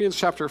 In Philippians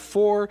chapter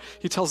 4,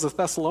 he tells the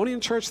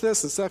Thessalonian church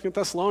this. In 2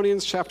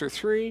 Thessalonians chapter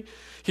 3,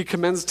 he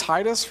commends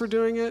Titus for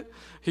doing it.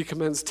 He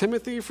commends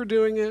Timothy for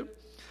doing it.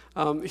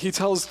 He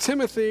tells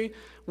Timothy,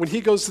 when he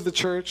goes to the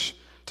church,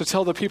 to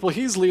tell the people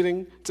he's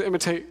leading to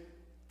imitate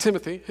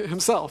Timothy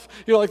himself.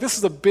 This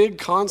is a big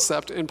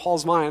concept in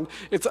Paul's mind.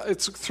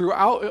 It's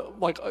throughout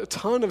a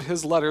ton of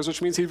his letters,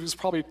 which means he was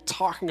probably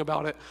talking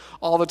about it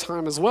all the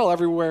time as well,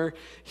 everywhere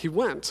he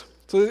went.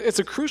 So it's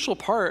a crucial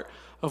part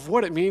of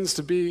what it means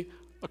to be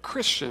a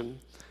Christian.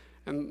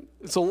 And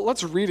so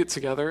let's read it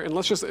together, and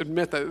let's just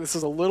admit that this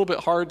is a little bit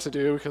hard to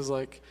do because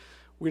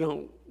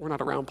we're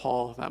not around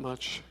Paul that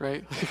much,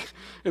 right?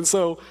 And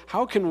so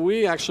how can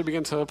we actually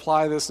begin to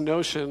apply this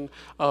notion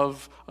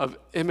of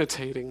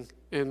imitating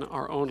in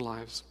our own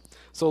lives?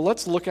 So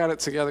let's look at it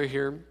together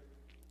here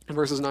in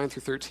verses 9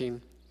 through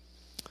 13.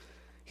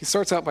 He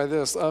starts out by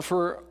this,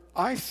 for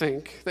I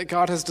think that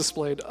God has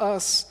displayed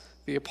us,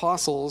 the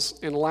apostles,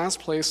 in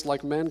last place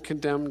like men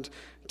condemned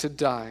to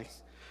die.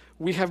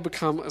 We have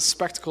become a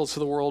spectacle to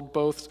the world,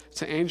 both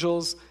to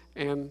angels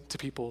and to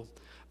people.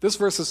 This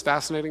verse is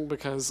fascinating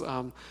because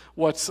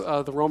what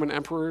the Roman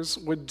emperors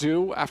would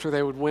do after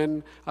they would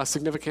win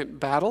significant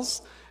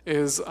battles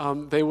is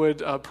they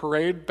would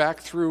parade back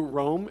through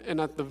Rome, and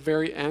at the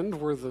very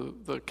end where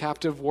the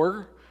captive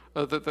were,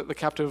 the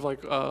captive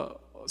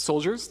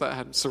soldiers that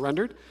had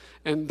surrendered,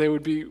 and they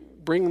would be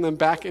bringing them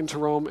back into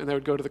Rome, and they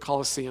would go to the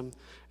Colosseum,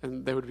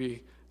 and they would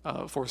be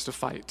forced to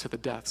fight to the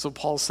death. So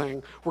Paul's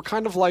saying, we're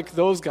kind of like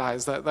those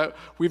guys, that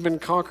we've been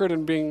conquered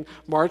and being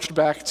marched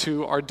back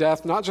to our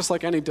death, not just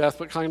like any death,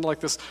 but kind of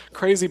like this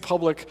crazy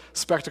public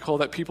spectacle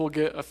that people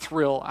get a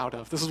thrill out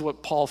of. This is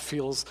what Paul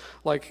feels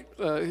like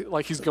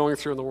he's going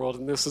through in the world,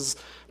 and this is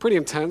pretty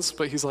intense,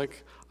 but he's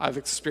like, I've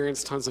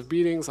experienced tons of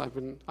beatings, I've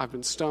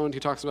been stoned.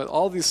 He talks about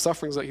all these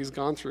sufferings that he's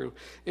gone through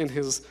in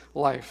his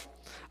life.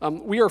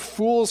 We are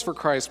fools for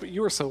Christ, but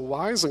you are so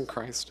wise in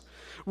Christ.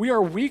 We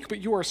are weak, but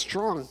you are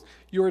strong.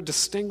 You are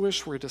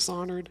distinguished, we're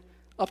dishonored.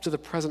 Up to the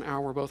present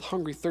hour, we're both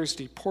hungry,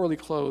 thirsty, poorly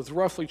clothed,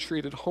 roughly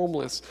treated,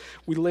 homeless.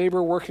 We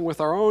labor working with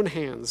our own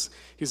hands.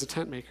 He's a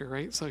tent maker,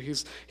 right? So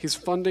he's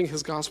funding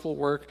his gospel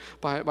work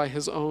by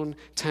his own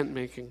tent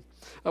making.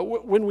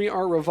 When we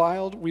are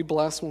reviled, we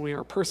bless. When we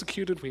are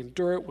persecuted, we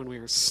endure it. When we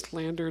are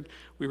slandered,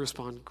 we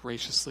respond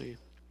graciously.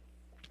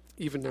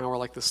 Even now, we're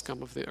like the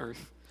scum of the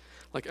earth,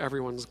 like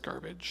everyone's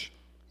garbage.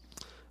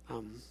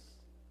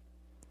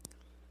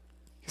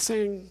 He's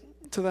saying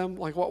to them,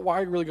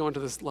 why really go into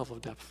this level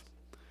of depth?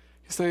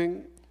 He's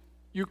saying,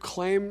 you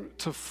claim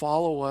to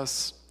follow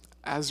us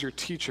as your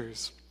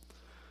teachers,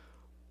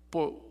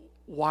 but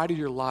why do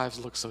your lives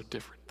look so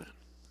different then?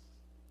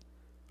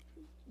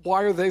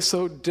 Why are they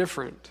so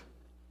different?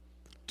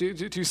 Do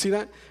you see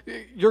that?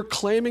 You're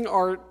claiming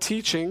our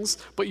teachings,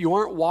 but you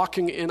aren't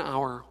walking in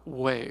our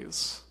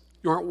ways.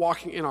 You aren't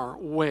walking in our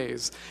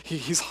ways.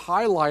 He's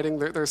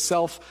highlighting their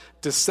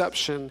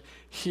self-deception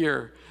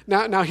here.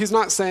 Now, he's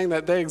not saying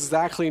that they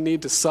exactly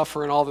need to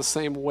suffer in all the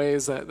same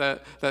ways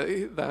that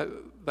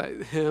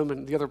him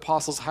and the other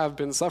apostles have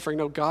been suffering.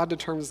 No, God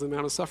determines the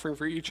amount of suffering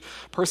for each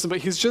person, but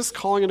he's just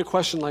calling into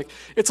question,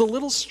 it's a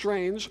little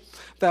strange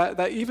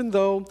that even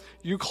though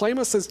you claim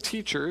us as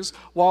teachers,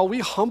 while we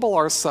humble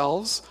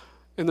ourselves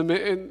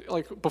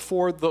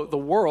before the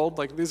world,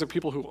 these are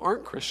people who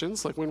aren't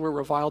Christians, when we're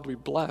reviled, we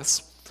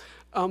bless,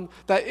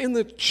 that in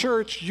the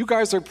church, you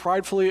guys are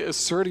pridefully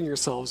asserting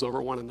yourselves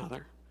over one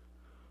another.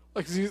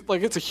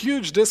 It's a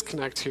huge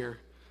disconnect here.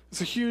 It's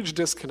a huge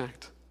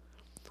disconnect.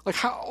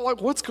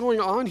 What's going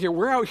on here?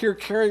 We're out here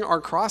carrying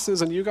our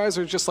crosses, and you guys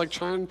are just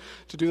trying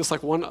to do this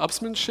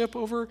one-upsmanship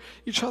over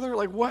each other.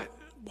 What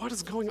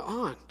is going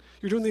on?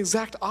 You're doing the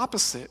exact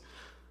opposite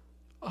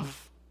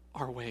of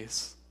our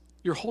ways.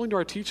 You're holding to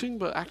our teaching,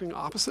 but acting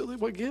oppositely.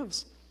 What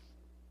gives?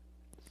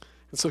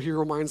 And so he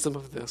reminds them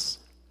of this.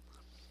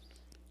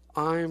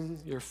 I'm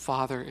your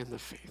father in the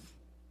faith.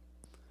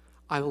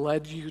 I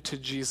led you to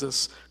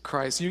Jesus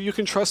Christ. You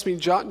can trust me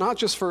not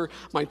just for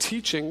my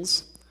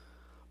teachings,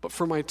 but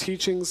for my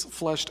teachings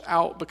fleshed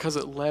out because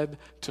it led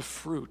to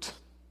fruit.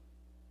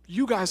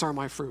 You guys are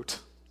my fruit.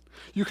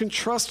 You can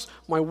trust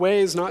my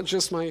ways, not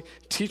just my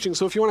teachings.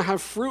 So if you want to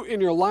have fruit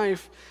in your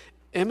life,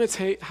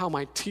 imitate how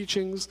my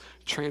teachings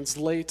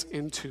translate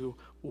into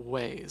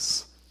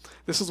ways.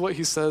 This is what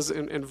he says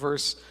in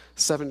verse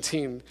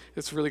 17.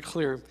 It's really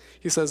clear.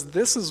 He says,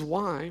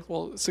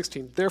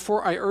 16,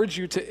 therefore I urge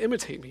you to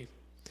imitate me.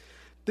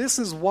 This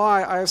is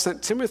why I have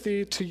sent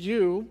Timothy to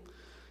you.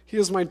 He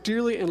is my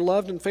dearly and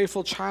loved and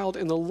faithful child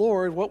in the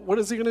Lord. What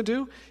is he going to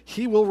do?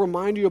 He will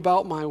remind you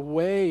about my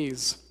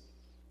ways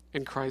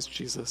in Christ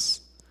Jesus,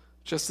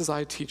 just as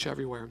I teach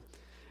everywhere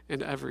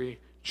in every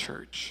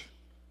church.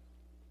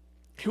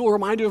 He will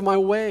remind you of my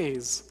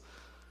ways.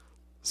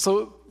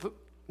 So the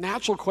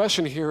natural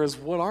question here is,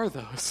 what are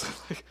those?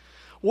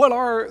 What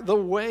are the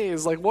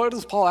ways? What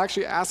is Paul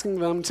actually asking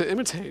them to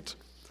imitate?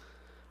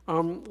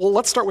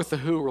 Let's start with the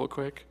who real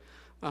quick.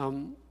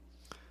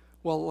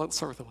 Let's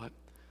start with the what.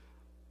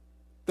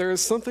 There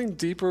is something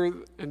deeper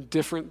and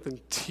different than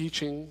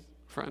teaching,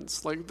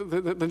 friends,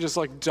 than just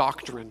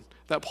doctrine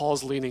that Paul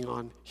is leaning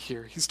on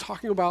here. He's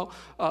talking about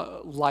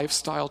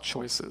lifestyle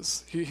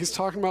choices. He's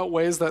talking about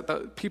ways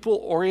that people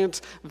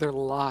orient their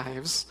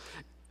lives.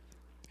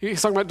 He's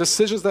talking about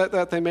decisions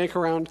that they make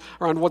around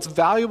what's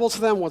valuable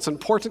to them, what's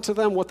important to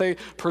them, what they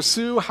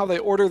pursue, how they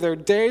order their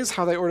days,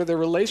 how they order their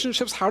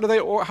relationships, how they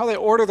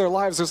order their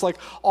lives. There's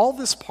all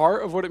this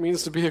part of what it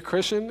means to be a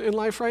Christian in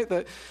life, right?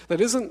 That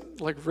isn't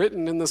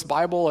written in this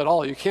Bible at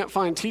all. You can't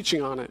find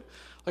teaching on it.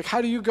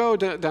 How do you go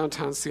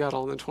downtown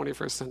Seattle in the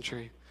 21st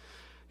century?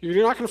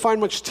 You're not going to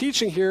find much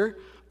teaching here,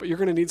 but you're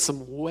going to need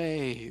some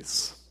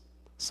ways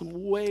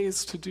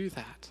to do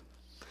that.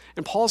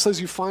 And Paul says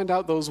you find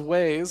out those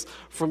ways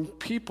from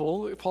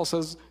people. Paul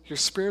says, your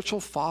spiritual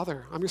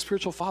father. I'm your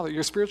spiritual father.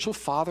 Your spiritual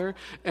father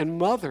and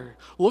mother.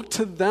 Look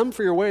to them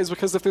for your ways,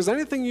 because if there's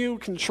anything you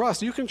can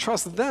trust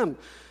them.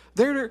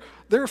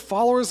 They're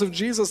followers of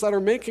Jesus that are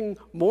making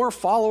more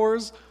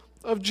followers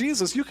of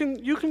Jesus. You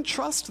can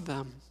trust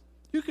them.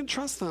 You can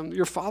trust them.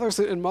 Your fathers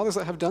and mothers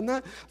that have done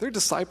that, they're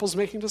disciples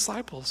making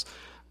disciples.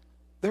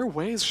 Their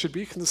ways should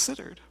be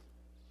considered.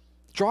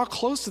 Draw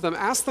close to them.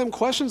 Ask them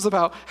questions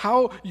about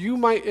how you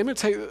might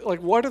imitate,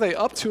 what are they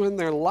up to in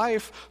their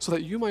life, so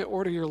that you might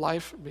order your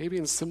life maybe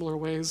in similar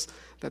ways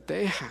that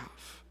they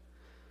have.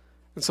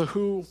 And so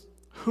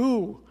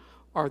who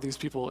are these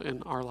people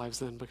in our lives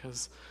then?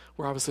 Because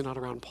we're obviously not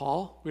around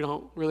Paul. We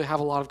don't really have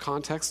a lot of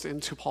context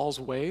into Paul's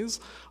ways,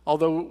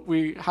 although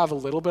we have a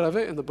little bit of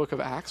it in the book of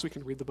Acts. We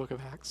can read the book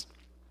of Acts.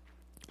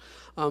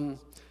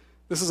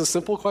 This is a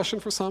simple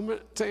question for some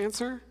to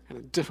answer and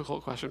a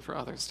difficult question for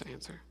others to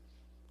answer.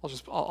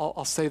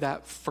 I'll say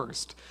that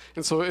first.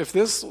 And so if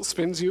this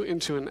spins you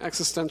into an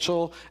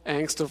existential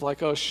angst of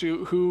oh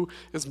shoot, who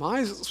is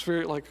my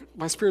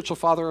spiritual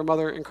father or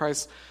mother in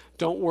Christ,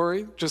 don't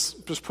worry.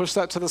 Just push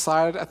that to the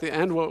side. At the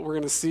end, what we're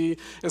going to see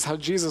is how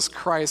Jesus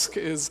Christ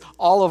is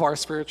all of our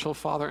spiritual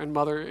father and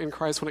mother in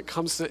Christ when it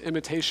comes to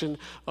imitation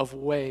of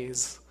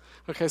ways.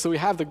 Okay, so we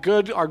have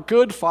our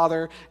good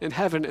Father in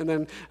heaven, and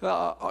then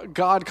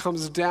God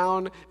comes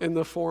down in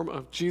the form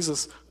of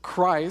Jesus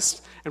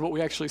Christ, and what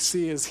we actually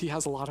see is he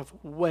has a lot of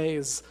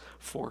ways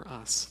for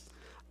us.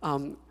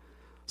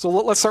 So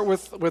let's start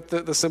with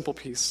the simple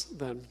piece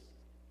then.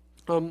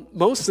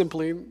 Most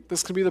simply,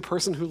 this can be the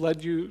person who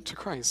led you to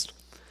Christ.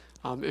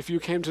 If you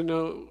came to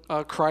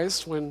know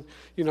Christ when,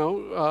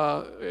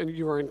 and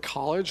you were in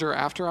college or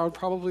after, I would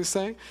probably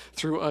say,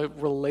 through a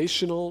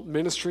relational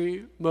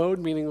ministry mode,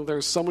 meaning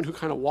there's someone who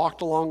kind of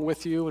walked along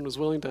with you and was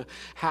willing to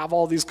have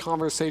all these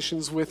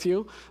conversations with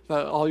you,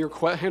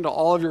 handle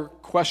all of your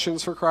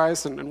questions for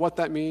Christ and what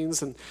that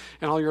means and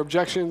all your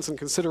objections and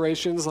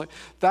considerations.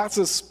 That's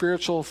a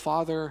spiritual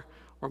father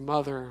or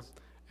mother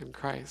in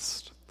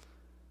Christ.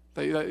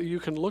 That you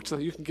can look to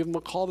them. You can give them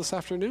a call this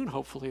afternoon,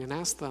 hopefully, and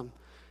ask them,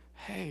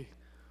 hey,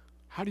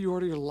 how do you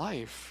order your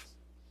life?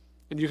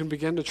 And you can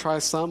begin to try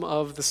some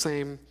of the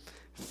same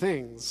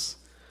things.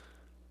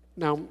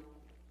 Now,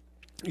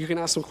 you can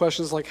ask some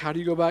questions like, how do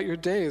you go about your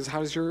days?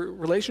 How does your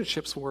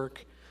relationships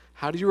work?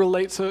 How do you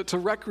relate to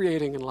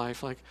recreating in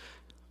life?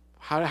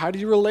 How do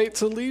you relate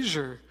to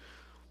leisure?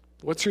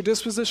 What's your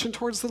disposition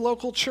towards the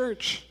local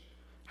church?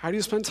 How do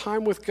you spend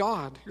time with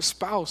God, your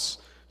spouse,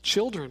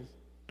 children?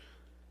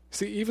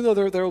 See, even though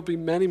there will be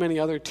many, many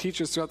other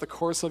teachers throughout the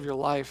course of your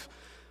life,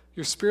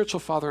 your spiritual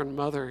father and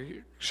mother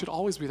should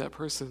always be that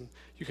person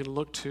you can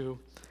look to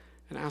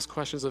and ask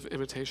questions of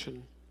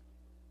imitation.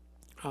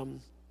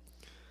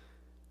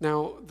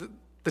 Now,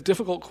 the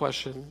difficult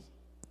question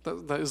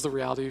that is the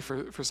reality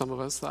for some of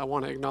us that I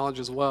want to acknowledge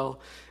as well,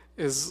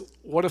 is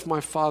what if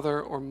my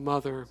father or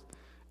mother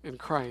in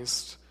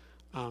Christ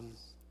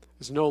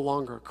is no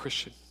longer a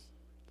Christian?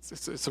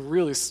 It's a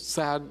really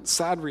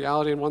sad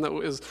reality, and one that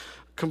is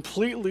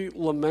completely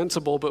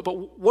lamentable. But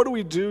what do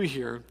we do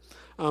here?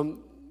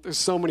 There's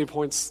so many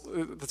points.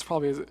 That's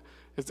probably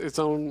its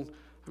own.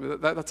 I mean,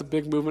 that's a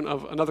big movement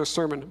of another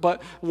sermon.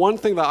 But one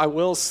thing that I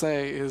will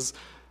say is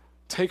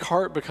take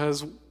heart,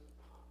 because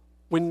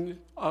when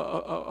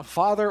a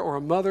father or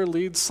a mother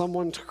leads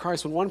someone to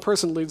Christ, when one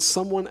person leads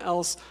someone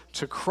else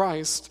to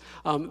Christ,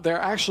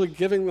 they're actually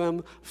giving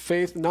them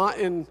faith not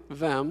in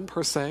them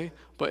per se,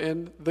 but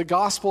in the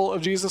gospel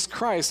of Jesus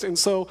Christ. And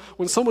so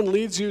when someone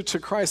leads you to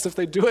Christ, if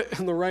they do it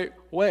in the right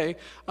way,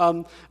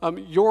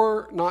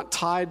 you're not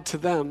tied to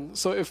them.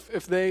 So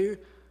if they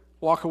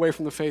walk away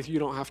from the faith, you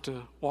don't have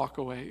to walk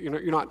away.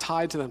 You're not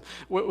tied to them.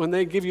 When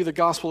they give you the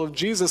gospel of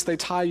Jesus, they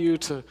tie you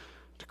to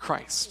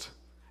Christ.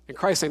 And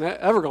Christ ain't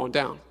ever going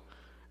down.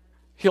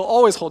 He'll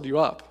always hold you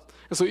up.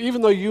 And so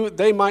even though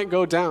they might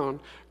go down,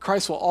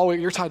 Christ will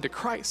always, you're tied to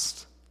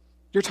Christ.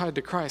 You're tied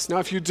to Christ. Now,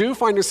 if you do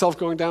find yourself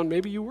going down,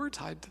 maybe you were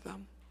tied to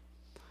them.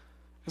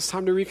 It's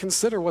time to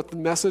reconsider what the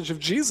message of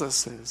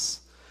Jesus is,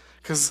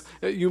 because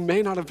you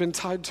may not have been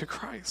tied to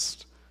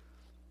Christ.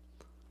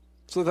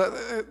 So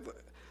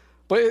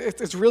but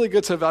it's really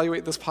good to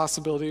evaluate this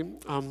possibility,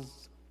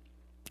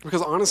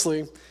 because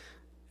honestly,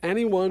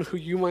 anyone who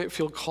you might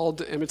feel called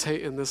to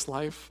imitate in this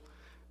life,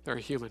 they're a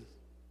human.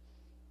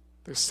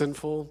 They're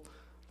sinful.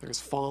 They're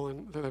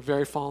fallen. They're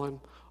very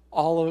fallen.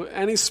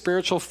 Any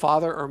spiritual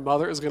father or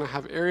mother is going to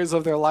have areas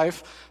of their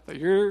life that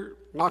you're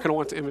not going to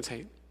want to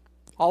imitate.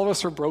 All of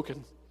us are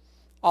broken.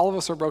 All of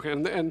us are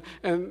broken,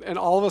 and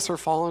all of us are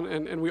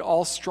fallen, and we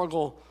all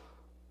struggle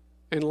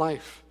in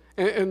life.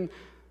 And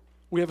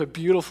we have a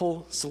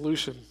beautiful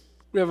solution.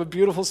 We have a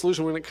beautiful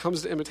solution when it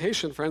comes to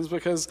imitation, friends,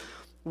 because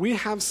we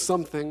have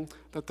something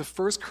that the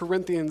first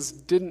Corinthians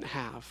didn't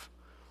have,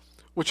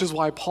 which is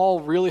why Paul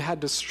really had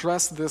to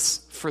stress this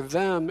for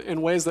them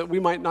in ways that we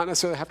might not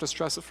necessarily have to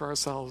stress it for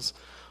ourselves.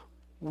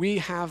 We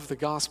have the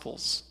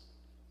Gospels.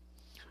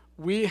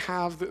 We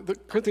have the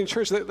Corinthian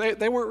church.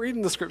 They weren't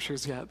reading the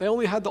Scriptures yet. They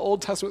only had the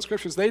Old Testament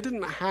Scriptures. They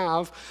didn't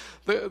have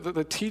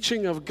the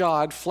teaching of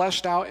God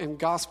fleshed out in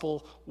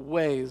gospel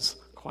ways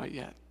quite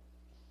yet,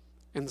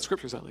 in the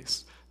Scriptures at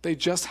least. They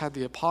just had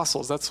the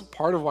apostles. That's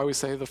part of why we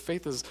say the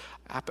faith is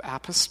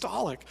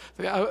apostolic.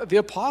 The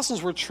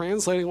apostles were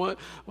translating what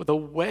the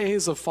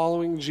ways of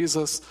following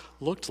Jesus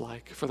looked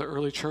like for the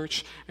early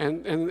church.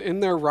 And in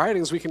their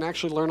writings, we can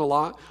actually learn a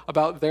lot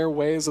about their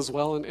ways as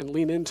well and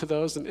lean into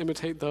those and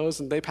imitate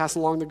those. And they pass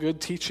along the good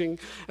teaching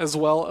as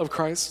well of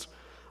Christ.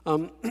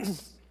 But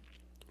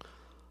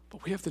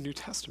we have the New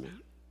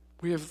Testament.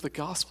 We have the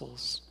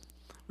Gospels.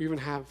 We even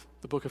have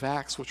the book of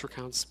Acts, which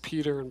recounts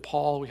Peter and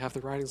Paul. We have the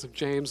writings of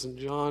James and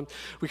John.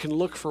 We can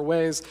look for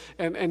ways.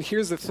 And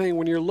here's the thing.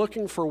 When you're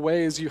looking for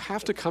ways, you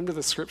have to come to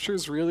the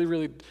Scriptures really,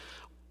 really,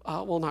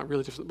 not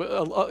really different,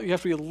 but you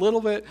have to be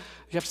you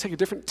have to take a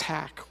different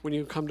tack when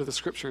you come to the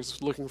Scriptures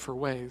looking for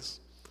ways.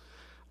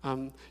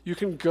 You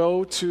can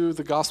go to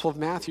the Gospel of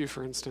Matthew,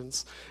 for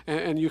instance,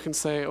 and you can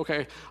say,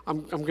 okay,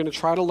 I'm going to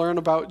try to learn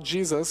about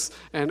Jesus,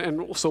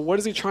 and so what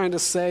is he trying to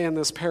say in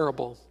this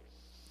parable?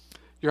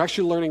 You're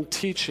actually learning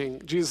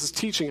Jesus'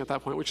 teaching at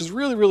that point, which is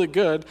really, really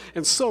good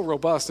and so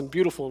robust and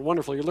beautiful and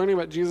wonderful. You're learning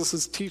about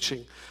Jesus'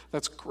 teaching.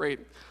 That's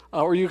great.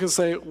 Or you can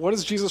say, what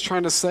is Jesus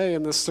trying to say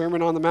in this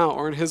Sermon on the Mount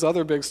or in his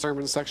other big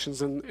sermon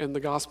sections in the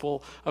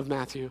Gospel of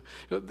Matthew?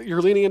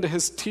 You're leaning into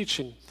his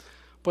teaching.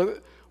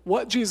 But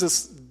what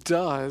Jesus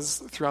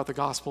does throughout the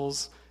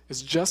Gospels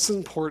is just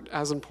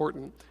as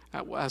important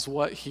as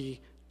what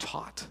he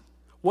taught.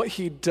 What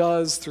he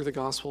does through the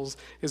Gospels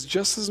is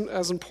just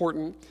as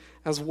important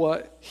as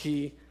what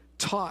he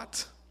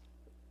taught.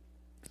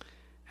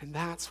 And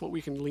that's what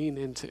we can lean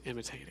into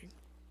imitating.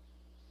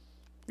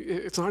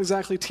 It's not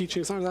exactly teaching,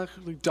 it's not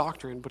exactly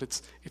doctrine, but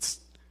it's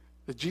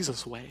the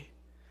Jesus way.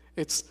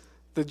 It's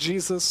the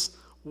Jesus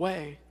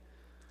way.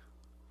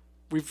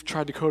 We've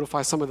tried to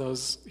codify some of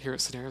those here at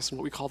Sedaris in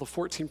what we call the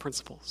 14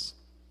 principles.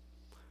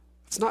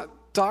 It's not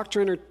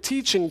doctrine or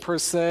teaching per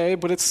se,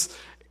 but it's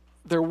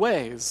their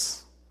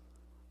ways.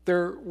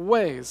 Their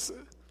ways.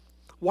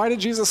 Why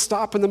did Jesus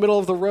stop in the middle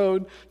of the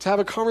road to have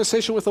a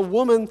conversation with a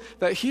woman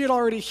that he had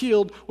already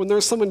healed when there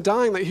was someone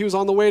dying that he was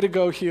on the way to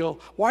go heal?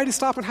 Why did he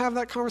stop and have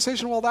that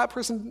conversation while that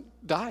person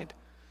died?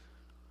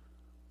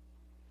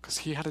 Because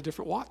he had a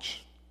different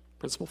watch.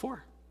 Principle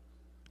 4.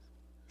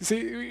 You see,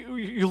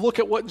 you look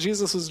at what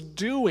Jesus is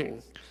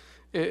doing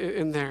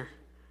in there.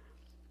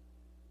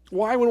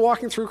 Why, when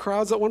walking through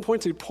crowds at one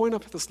point, did he point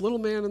up at this little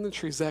man in the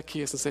tree,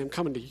 Zacchaeus, and say, I'm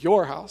coming to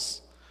your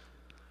house?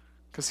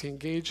 Because he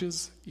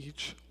engages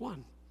each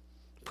one.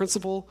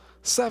 Principle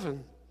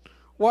 7.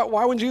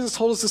 Why when Jesus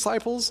told his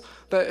disciples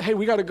that, hey,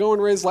 we got to go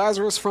and raise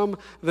Lazarus from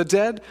the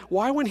dead,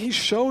 why when he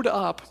showed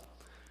up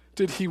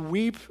did he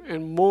weep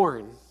and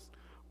mourn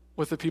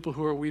with the people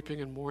who are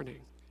weeping and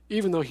mourning,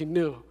 even though he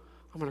knew,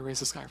 I'm going to raise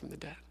this guy from the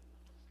dead?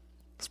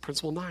 It's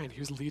principle 9. He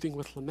was leading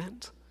with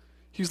lament.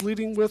 He's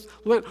leading with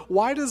lament.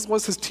 Why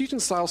was his teaching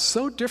style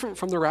so different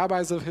from the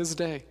rabbis of his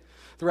day?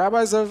 The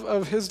rabbis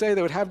of his day,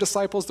 they would have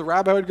disciples. The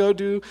rabbi would go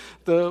do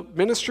the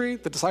ministry.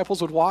 The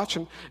disciples would watch,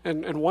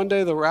 and one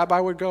day the rabbi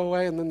would go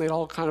away, and then they'd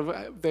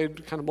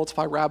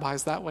multiply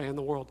rabbis that way in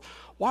the world.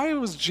 Why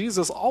was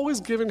Jesus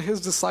always giving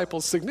his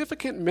disciples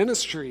significant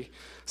ministry,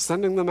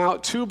 sending them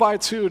out 2 by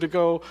 2 to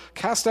go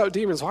cast out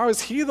demons? Why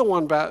was he the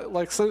one,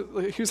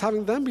 he was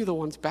having them be the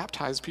ones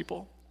baptize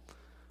people?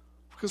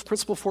 Because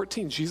principle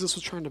 14, Jesus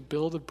was trying to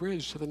build a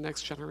bridge to the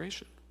next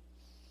generation.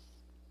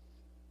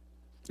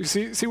 You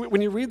see,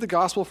 when you read the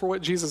gospel for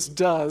what Jesus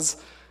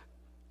does,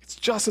 it's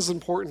just as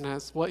important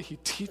as what he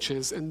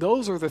teaches, and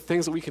those are the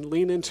things that we can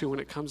lean into when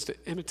it comes to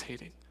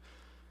imitating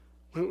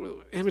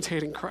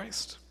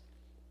Christ.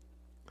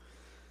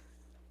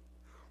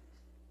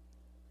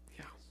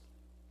 Yeah.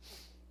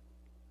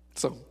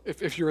 So,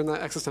 if you're in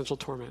that existential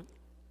torment,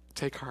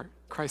 take heart.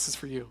 Christ is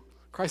for you.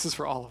 Christ is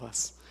for all of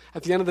us.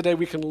 At the end of the day,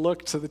 we can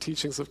look to the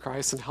teachings of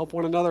Christ and help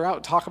one another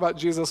out, talk about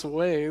Jesus'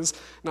 ways,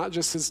 not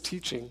just his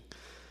teaching.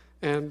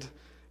 And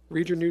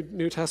read your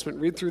New Testament.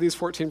 Read through these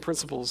 14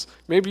 principles.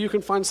 Maybe you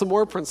can find some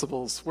more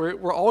principles.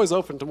 We're always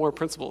open to more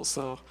principles.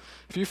 So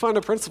if you find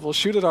a principle,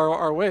 shoot it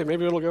our way.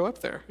 Maybe it'll go up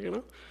there,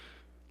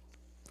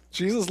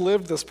 Jesus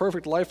lived this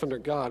perfect life under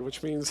God,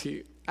 which means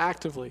he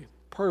actively,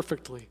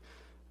 perfectly,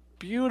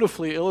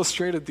 beautifully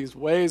illustrated these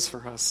ways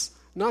for us,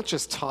 not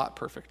just taught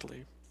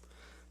perfectly,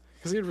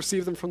 because he had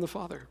received them from the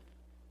Father.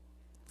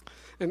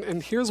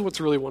 And here's what's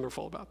really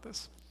wonderful about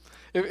this.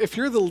 If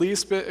you're the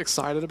least bit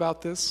excited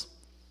about this,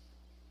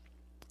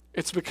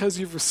 it's because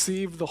you've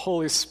received the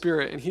Holy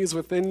Spirit, and he's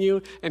within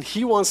you, and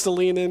he wants to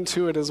lean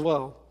into it as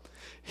well.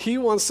 He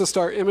wants to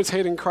start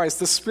imitating Christ.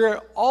 The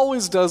Spirit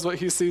always does what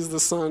he sees the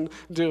Son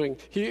doing.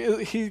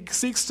 He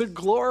seeks to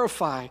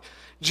glorify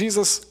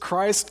Jesus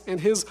Christ and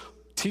his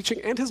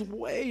teaching and his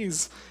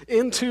ways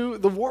into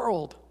the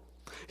world.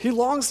 He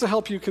longs to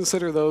help you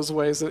consider those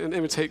ways and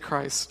imitate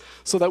Christ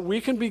so that we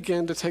can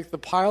begin to take the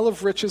pile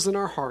of riches in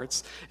our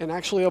hearts and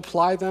actually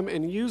apply them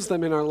and use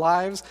them in our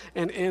lives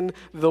and in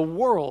the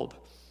world.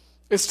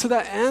 It's to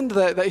that end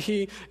that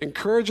he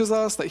encourages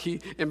us, that he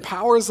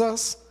empowers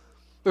us.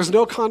 There's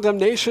no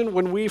condemnation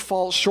when we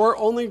fall short,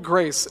 only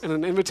grace and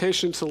an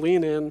invitation to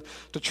lean in,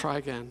 to try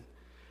again.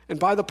 And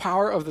by the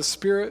power of the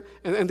Spirit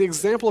and the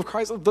example of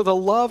Christ, the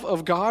love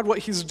of God, what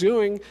he's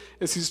doing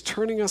is he's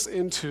turning us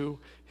into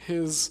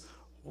his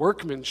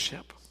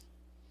workmanship.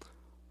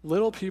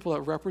 Little people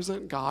that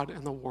represent God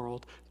and the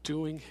world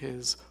doing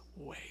his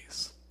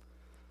ways.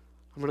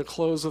 I'm going to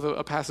close with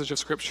a passage of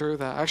Scripture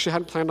that I actually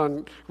hadn't planned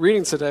on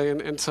reading today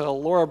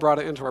until Laura brought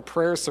it into our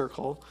prayer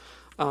circle.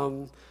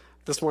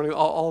 This morning,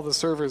 all the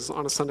servers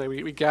on a Sunday,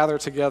 we gather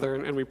together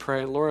and we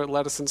pray. And Laura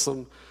led us in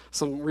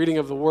some reading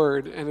of the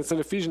Word, and it's in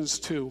Ephesians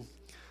 2.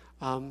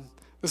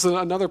 This is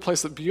another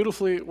place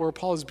where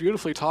Paul is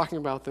beautifully talking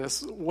about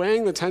this,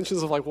 weighing the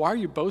tensions of why are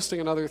you boasting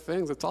in other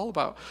things? It's all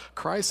about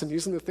Christ and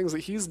using the things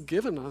that he's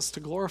given us to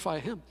glorify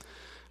him.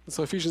 And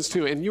so Ephesians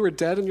 2, and you were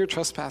dead in your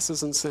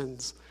trespasses and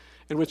sins,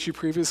 in which you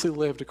previously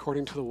lived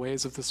according to the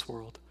ways of this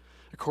world,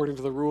 according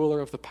to the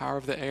ruler of the power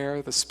of the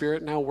air, the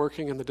spirit now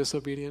working in the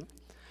disobedient.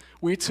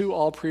 We too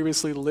all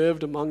previously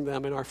lived among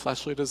them in our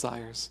fleshly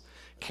desires,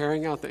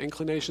 carrying out the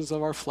inclinations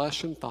of our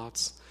flesh and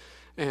thoughts,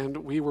 and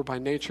we were by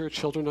nature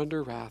children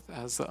under wrath,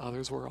 as the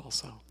others were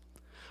also.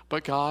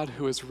 But God,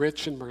 who is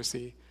rich in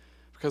mercy,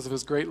 because of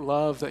his great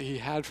love that he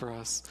had for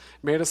us,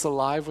 made us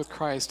alive with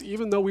Christ,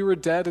 even though we were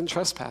dead in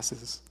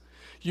trespasses.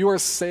 You are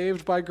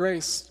saved by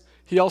grace.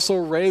 He also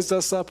raised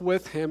us up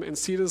with him and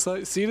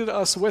seated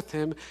us with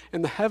him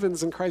in the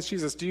heavens in Christ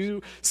Jesus. Do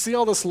you see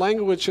all this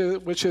language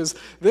which is,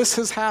 this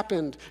has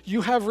happened,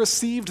 you have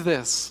received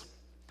this,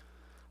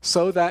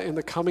 so that in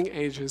the coming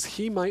ages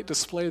he might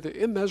display the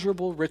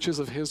immeasurable riches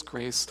of his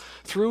grace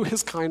through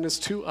his kindness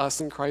to us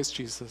in Christ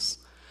Jesus.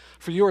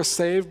 For you are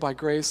saved by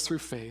grace through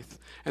faith,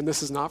 and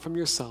this is not from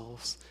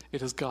yourselves,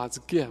 it is God's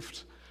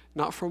gift,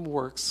 not from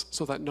works,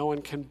 so that no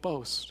one can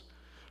boast.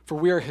 For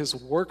we are his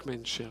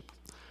workmanship,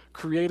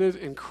 created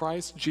in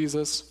Christ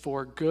Jesus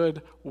for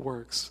good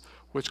works,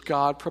 which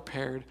God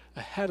prepared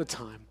ahead of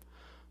time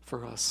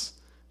for us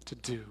to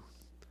do.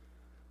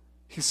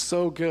 He's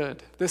so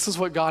good. This is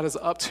what God is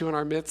up to in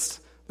our midst.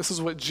 This is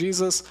what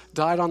Jesus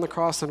died on the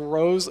cross and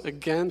rose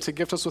again to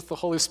gift us with the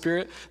Holy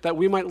Spirit, that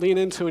we might lean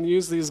into and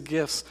use these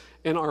gifts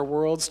in our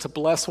worlds to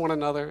bless one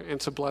another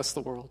and to bless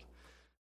the world.